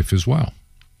my life as well.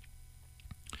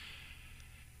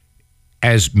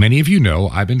 As many of you know,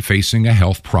 I've been facing a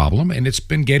health problem, and it's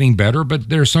been getting better, but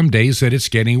there are some days that it's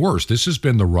getting worse. This has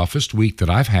been the roughest week that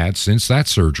I've had since that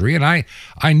surgery, and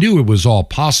I knew it was all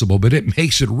possible, but it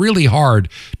makes it really hard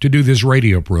to do this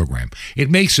radio program. It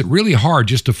makes it really hard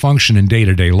just to function in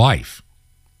day-to-day life.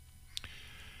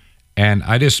 And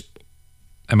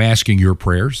I'm asking your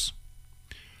prayers.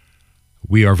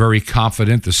 We are very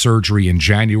confident the surgery in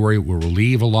January will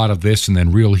relieve a lot of this, and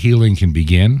then real healing can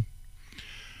begin.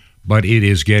 But it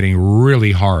is getting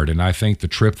really hard, and I think the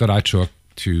trip that I took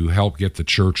to help get the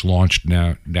church launched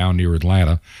now down near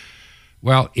Atlanta,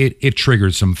 well, it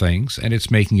triggered some things, and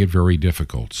it's making it very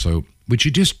difficult. So would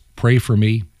you just pray for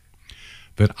me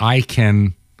that I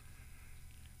can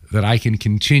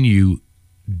continue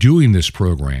doing this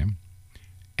program,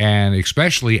 and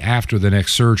especially after the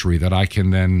next surgery, that I can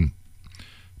then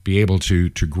be able to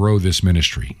grow this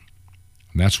ministry.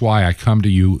 And that's why I come to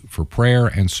you for prayer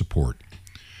and support.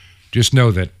 Just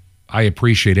know that I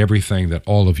appreciate everything that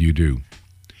all of you do.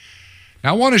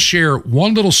 Now, I want to share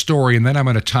one little story, and then I'm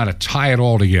going to kind of tie it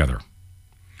all together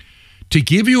to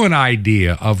give you an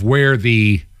idea of where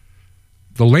the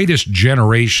latest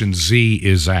Generation Z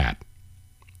is at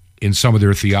in some of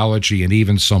their theology and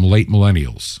even some late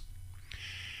millennials,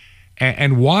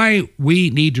 and why we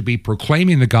need to be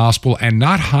proclaiming the gospel and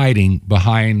not hiding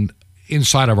behind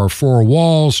inside of our four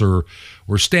walls or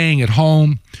staying at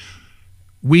home.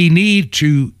 We need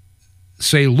to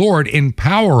say, Lord,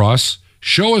 empower us,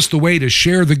 show us the way to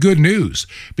share the good news,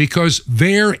 because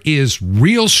there is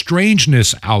real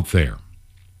strangeness out there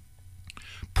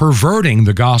perverting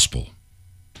the gospel,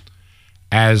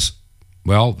 as,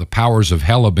 well, the powers of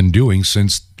hell have been doing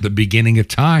since the beginning of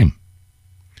time.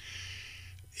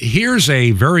 Here's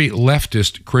a very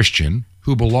leftist Christian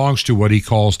who belongs to what he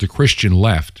calls the Christian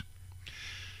left,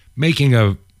 making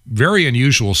a very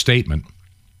unusual statement.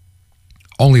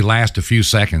 Only last a few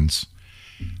seconds.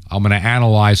 I'm going to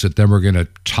analyze it, then we're going to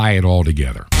tie it all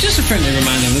together. Just a friendly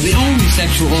reminder that the only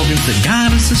sexual organs that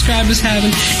God is described as having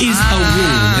is a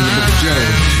womb in the book of Job.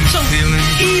 So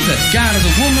either God is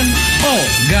a woman or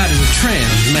God is a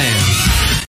trans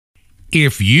man.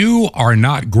 If you are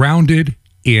not grounded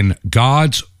in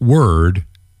God's word,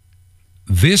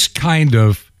 this kind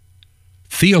of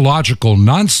theological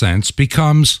nonsense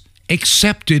becomes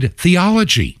accepted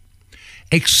theology,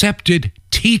 accepted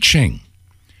teaching.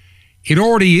 It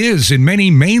already is in many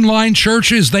mainline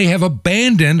churches. They have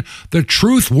abandoned the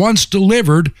truth once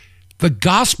delivered, the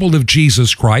gospel of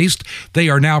Jesus Christ. They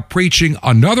are now preaching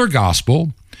another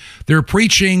gospel. They're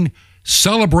preaching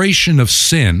celebration of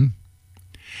sin,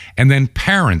 and then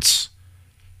parents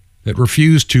that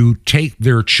refuse to take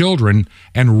their children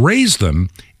and raise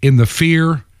them in the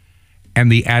fear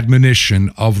and the admonition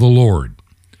of the Lord.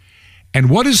 And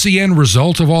what is the end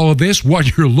result of all of this?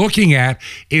 What you're looking at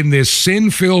in this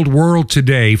sin-filled world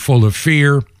today, full of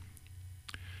fear,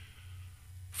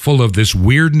 full of this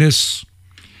weirdness.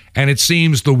 And it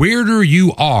seems the weirder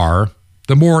you are,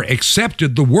 the more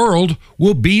accepted the world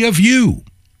will be of you.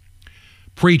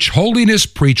 Preach holiness,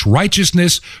 preach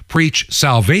righteousness, preach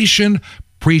salvation,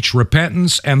 preach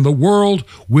repentance, and the world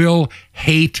will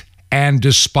hate and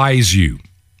despise you.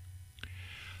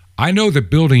 I know that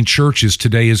building churches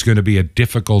today is going to be a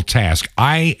difficult task.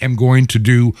 I am going to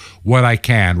do what I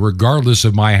can, regardless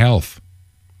of my health.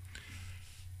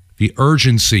 The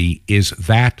urgency is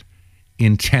that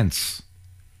intense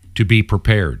to be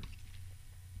prepared.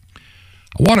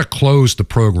 I want to close the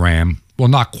program. Well,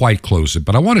 not quite close it,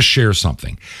 but I want to share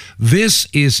something. This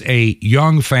is a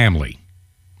young family,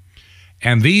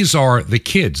 and these are the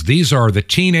kids. These are the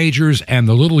teenagers and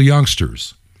the little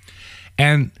youngsters.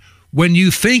 And when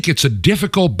you think it's a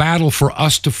difficult battle for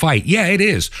us to fight, yeah, it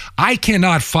is. I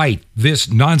cannot fight this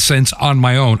nonsense on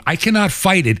my own. I cannot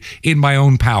fight it in my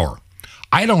own power.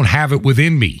 I don't have it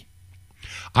within me.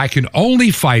 I can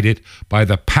only fight it by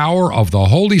the power of the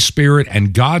Holy Spirit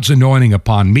and God's anointing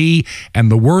upon me and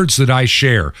the words that I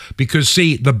share. Because,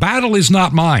 see, the battle is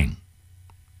not mine.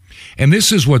 And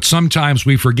this is what sometimes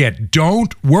we forget.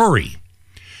 Don't worry.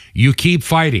 You keep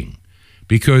fighting.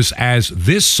 Because as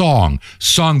this song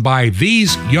sung by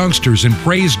these youngsters, and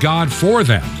praise God for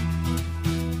them,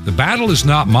 the battle is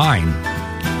not mine.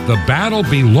 The battle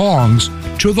belongs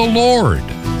to the Lord.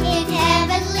 In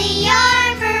heavenly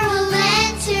armor we'll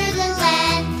enter the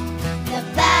land. The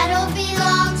battle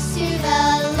belongs to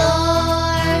the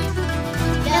Lord.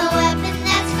 No weapon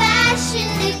that's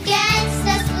fashioned against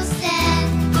us will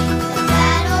stand. The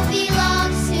battle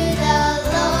belongs to the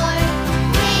Lord.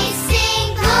 We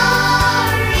sing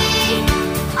glory,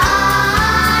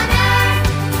 honor,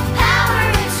 power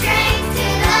and strength to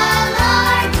the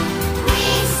Lord. We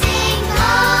sing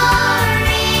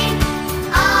glory,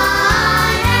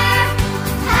 honor,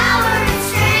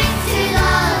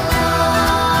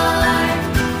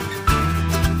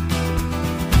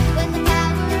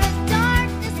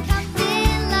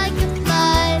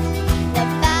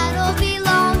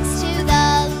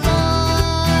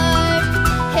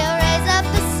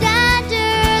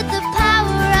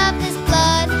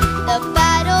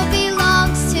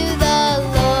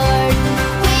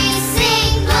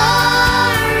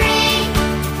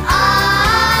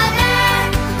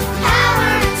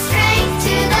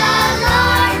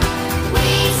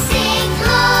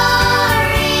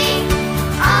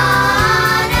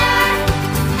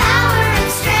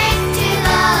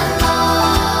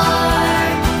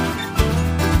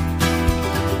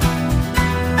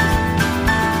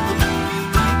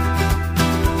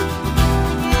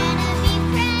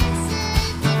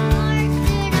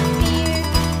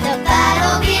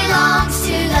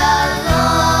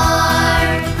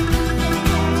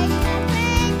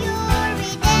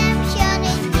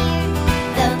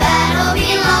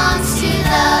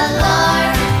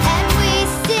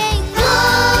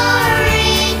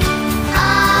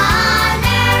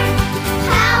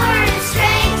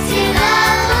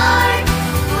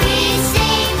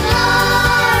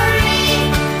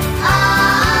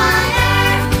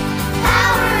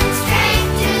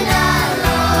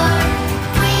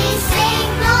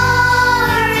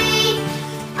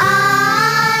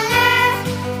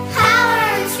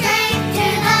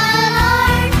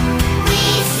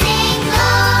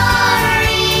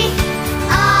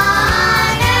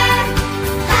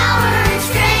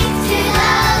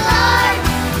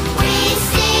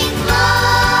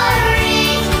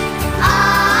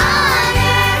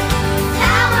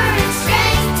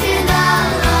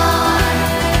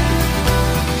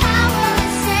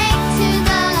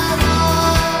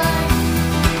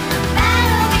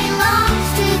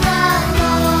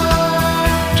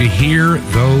 hear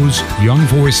those young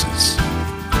voices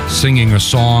singing a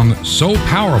song so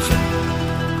powerful.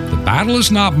 The battle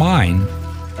is not mine.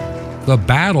 The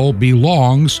battle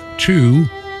belongs to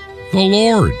the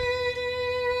Lord.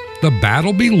 The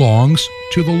battle belongs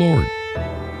to the Lord.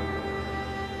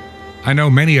 I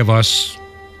know many of us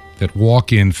that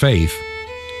walk in faith,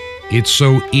 it's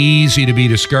so easy to be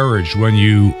discouraged when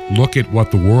you look at what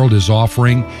the world is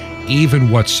offering, even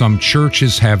what some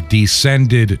churches have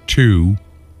descended to.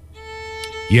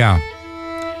 Yeah,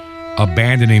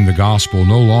 abandoning the gospel,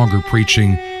 no longer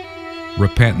preaching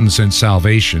repentance and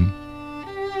salvation,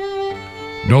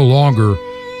 no longer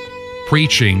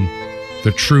preaching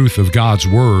the truth of God's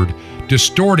word,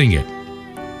 distorting it,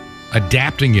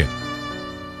 adapting it,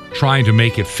 trying to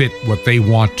make it fit what they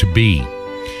want to be.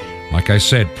 Like I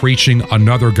said, preaching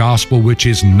another gospel which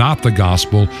is not the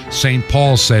gospel. St.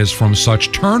 Paul says, from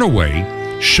such turn away,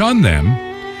 shun them.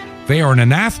 They are an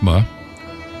anathema.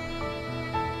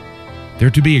 They're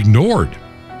to be ignored.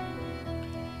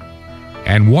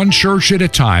 And one church at a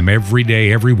time, every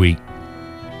day, every week,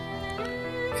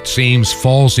 it seems,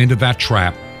 falls into that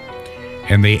trap,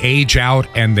 and they age out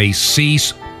and they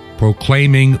cease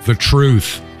proclaiming the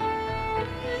truth.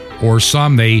 Or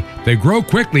some, they grow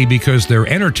quickly because they're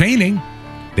entertaining.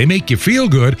 They make you feel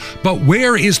good. But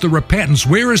where is the repentance?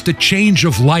 Where is the change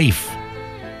of life?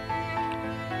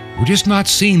 We're just not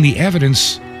seeing the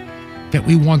evidence that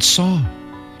we once saw.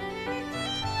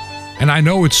 And I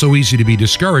know it's so easy to be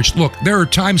discouraged. Look, there are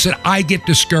times that I get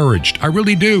discouraged. I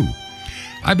really do.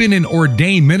 I've been in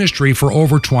ordained ministry for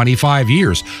over 25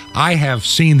 years. I have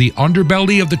seen the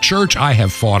underbelly of the church. I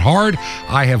have fought hard.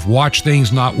 I have watched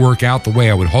things not work out the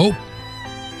way I would hope.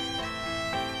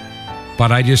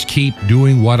 But I just keep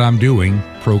doing what I'm doing,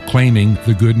 proclaiming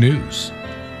the good news.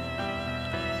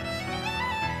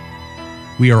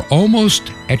 We are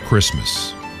almost at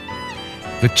Christmas.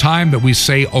 The time that we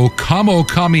say, O come,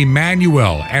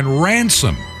 Emmanuel, and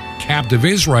ransom captive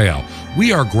Israel.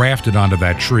 We are grafted onto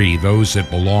that tree, those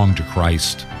that belong to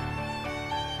Christ.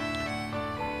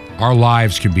 Our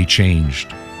lives can be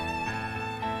changed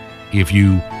if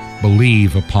you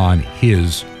believe upon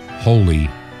His holy,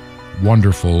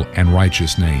 wonderful, and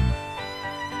righteous name.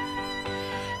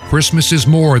 Christmas is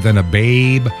more than a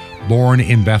babe born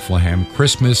in Bethlehem.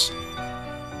 Christmas,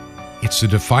 it's the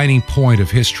defining point of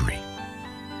history,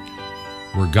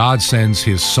 where God sends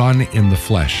His Son in the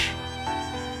flesh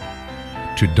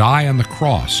to die on the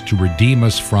cross to redeem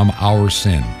us from our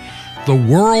sin. The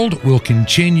world will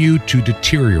continue to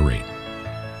deteriorate.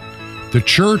 The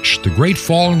church, the great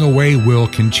falling away, will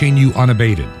continue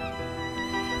unabated.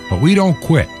 But we don't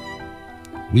quit.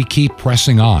 We keep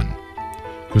pressing on,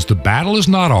 because the battle is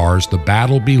not ours. The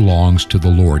battle belongs to the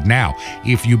Lord. Now,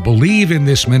 if you believe in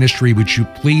this ministry, would you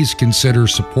please consider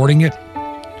supporting it?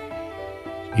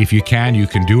 If you can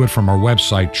do it from our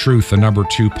website,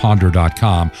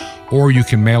 truth2ponder.com, or you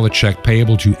can mail a check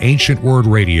payable to Ancient Word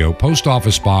Radio, Post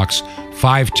Office Box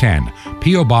 510,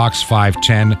 P.O. Box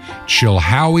 510,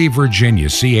 Chilhowie, Virginia,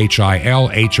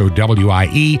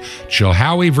 Chilhowie,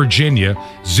 Chilhowie, Virginia.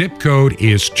 Zip code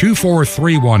is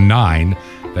 24319.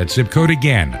 That zip code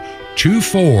again,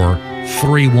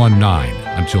 24319.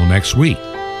 Until next week,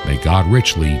 may God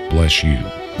richly bless you.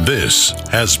 This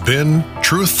has been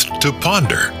Truth to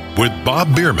Ponder with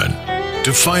Bob Bierman.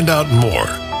 To find out more,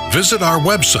 visit our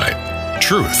website,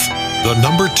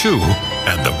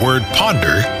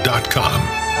 truth2ponder.com.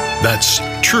 That's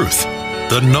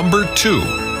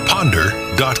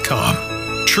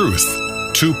truth2ponder.com. Truth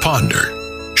to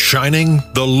Ponder, shining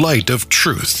the light of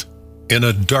truth in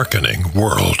a darkening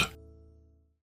world.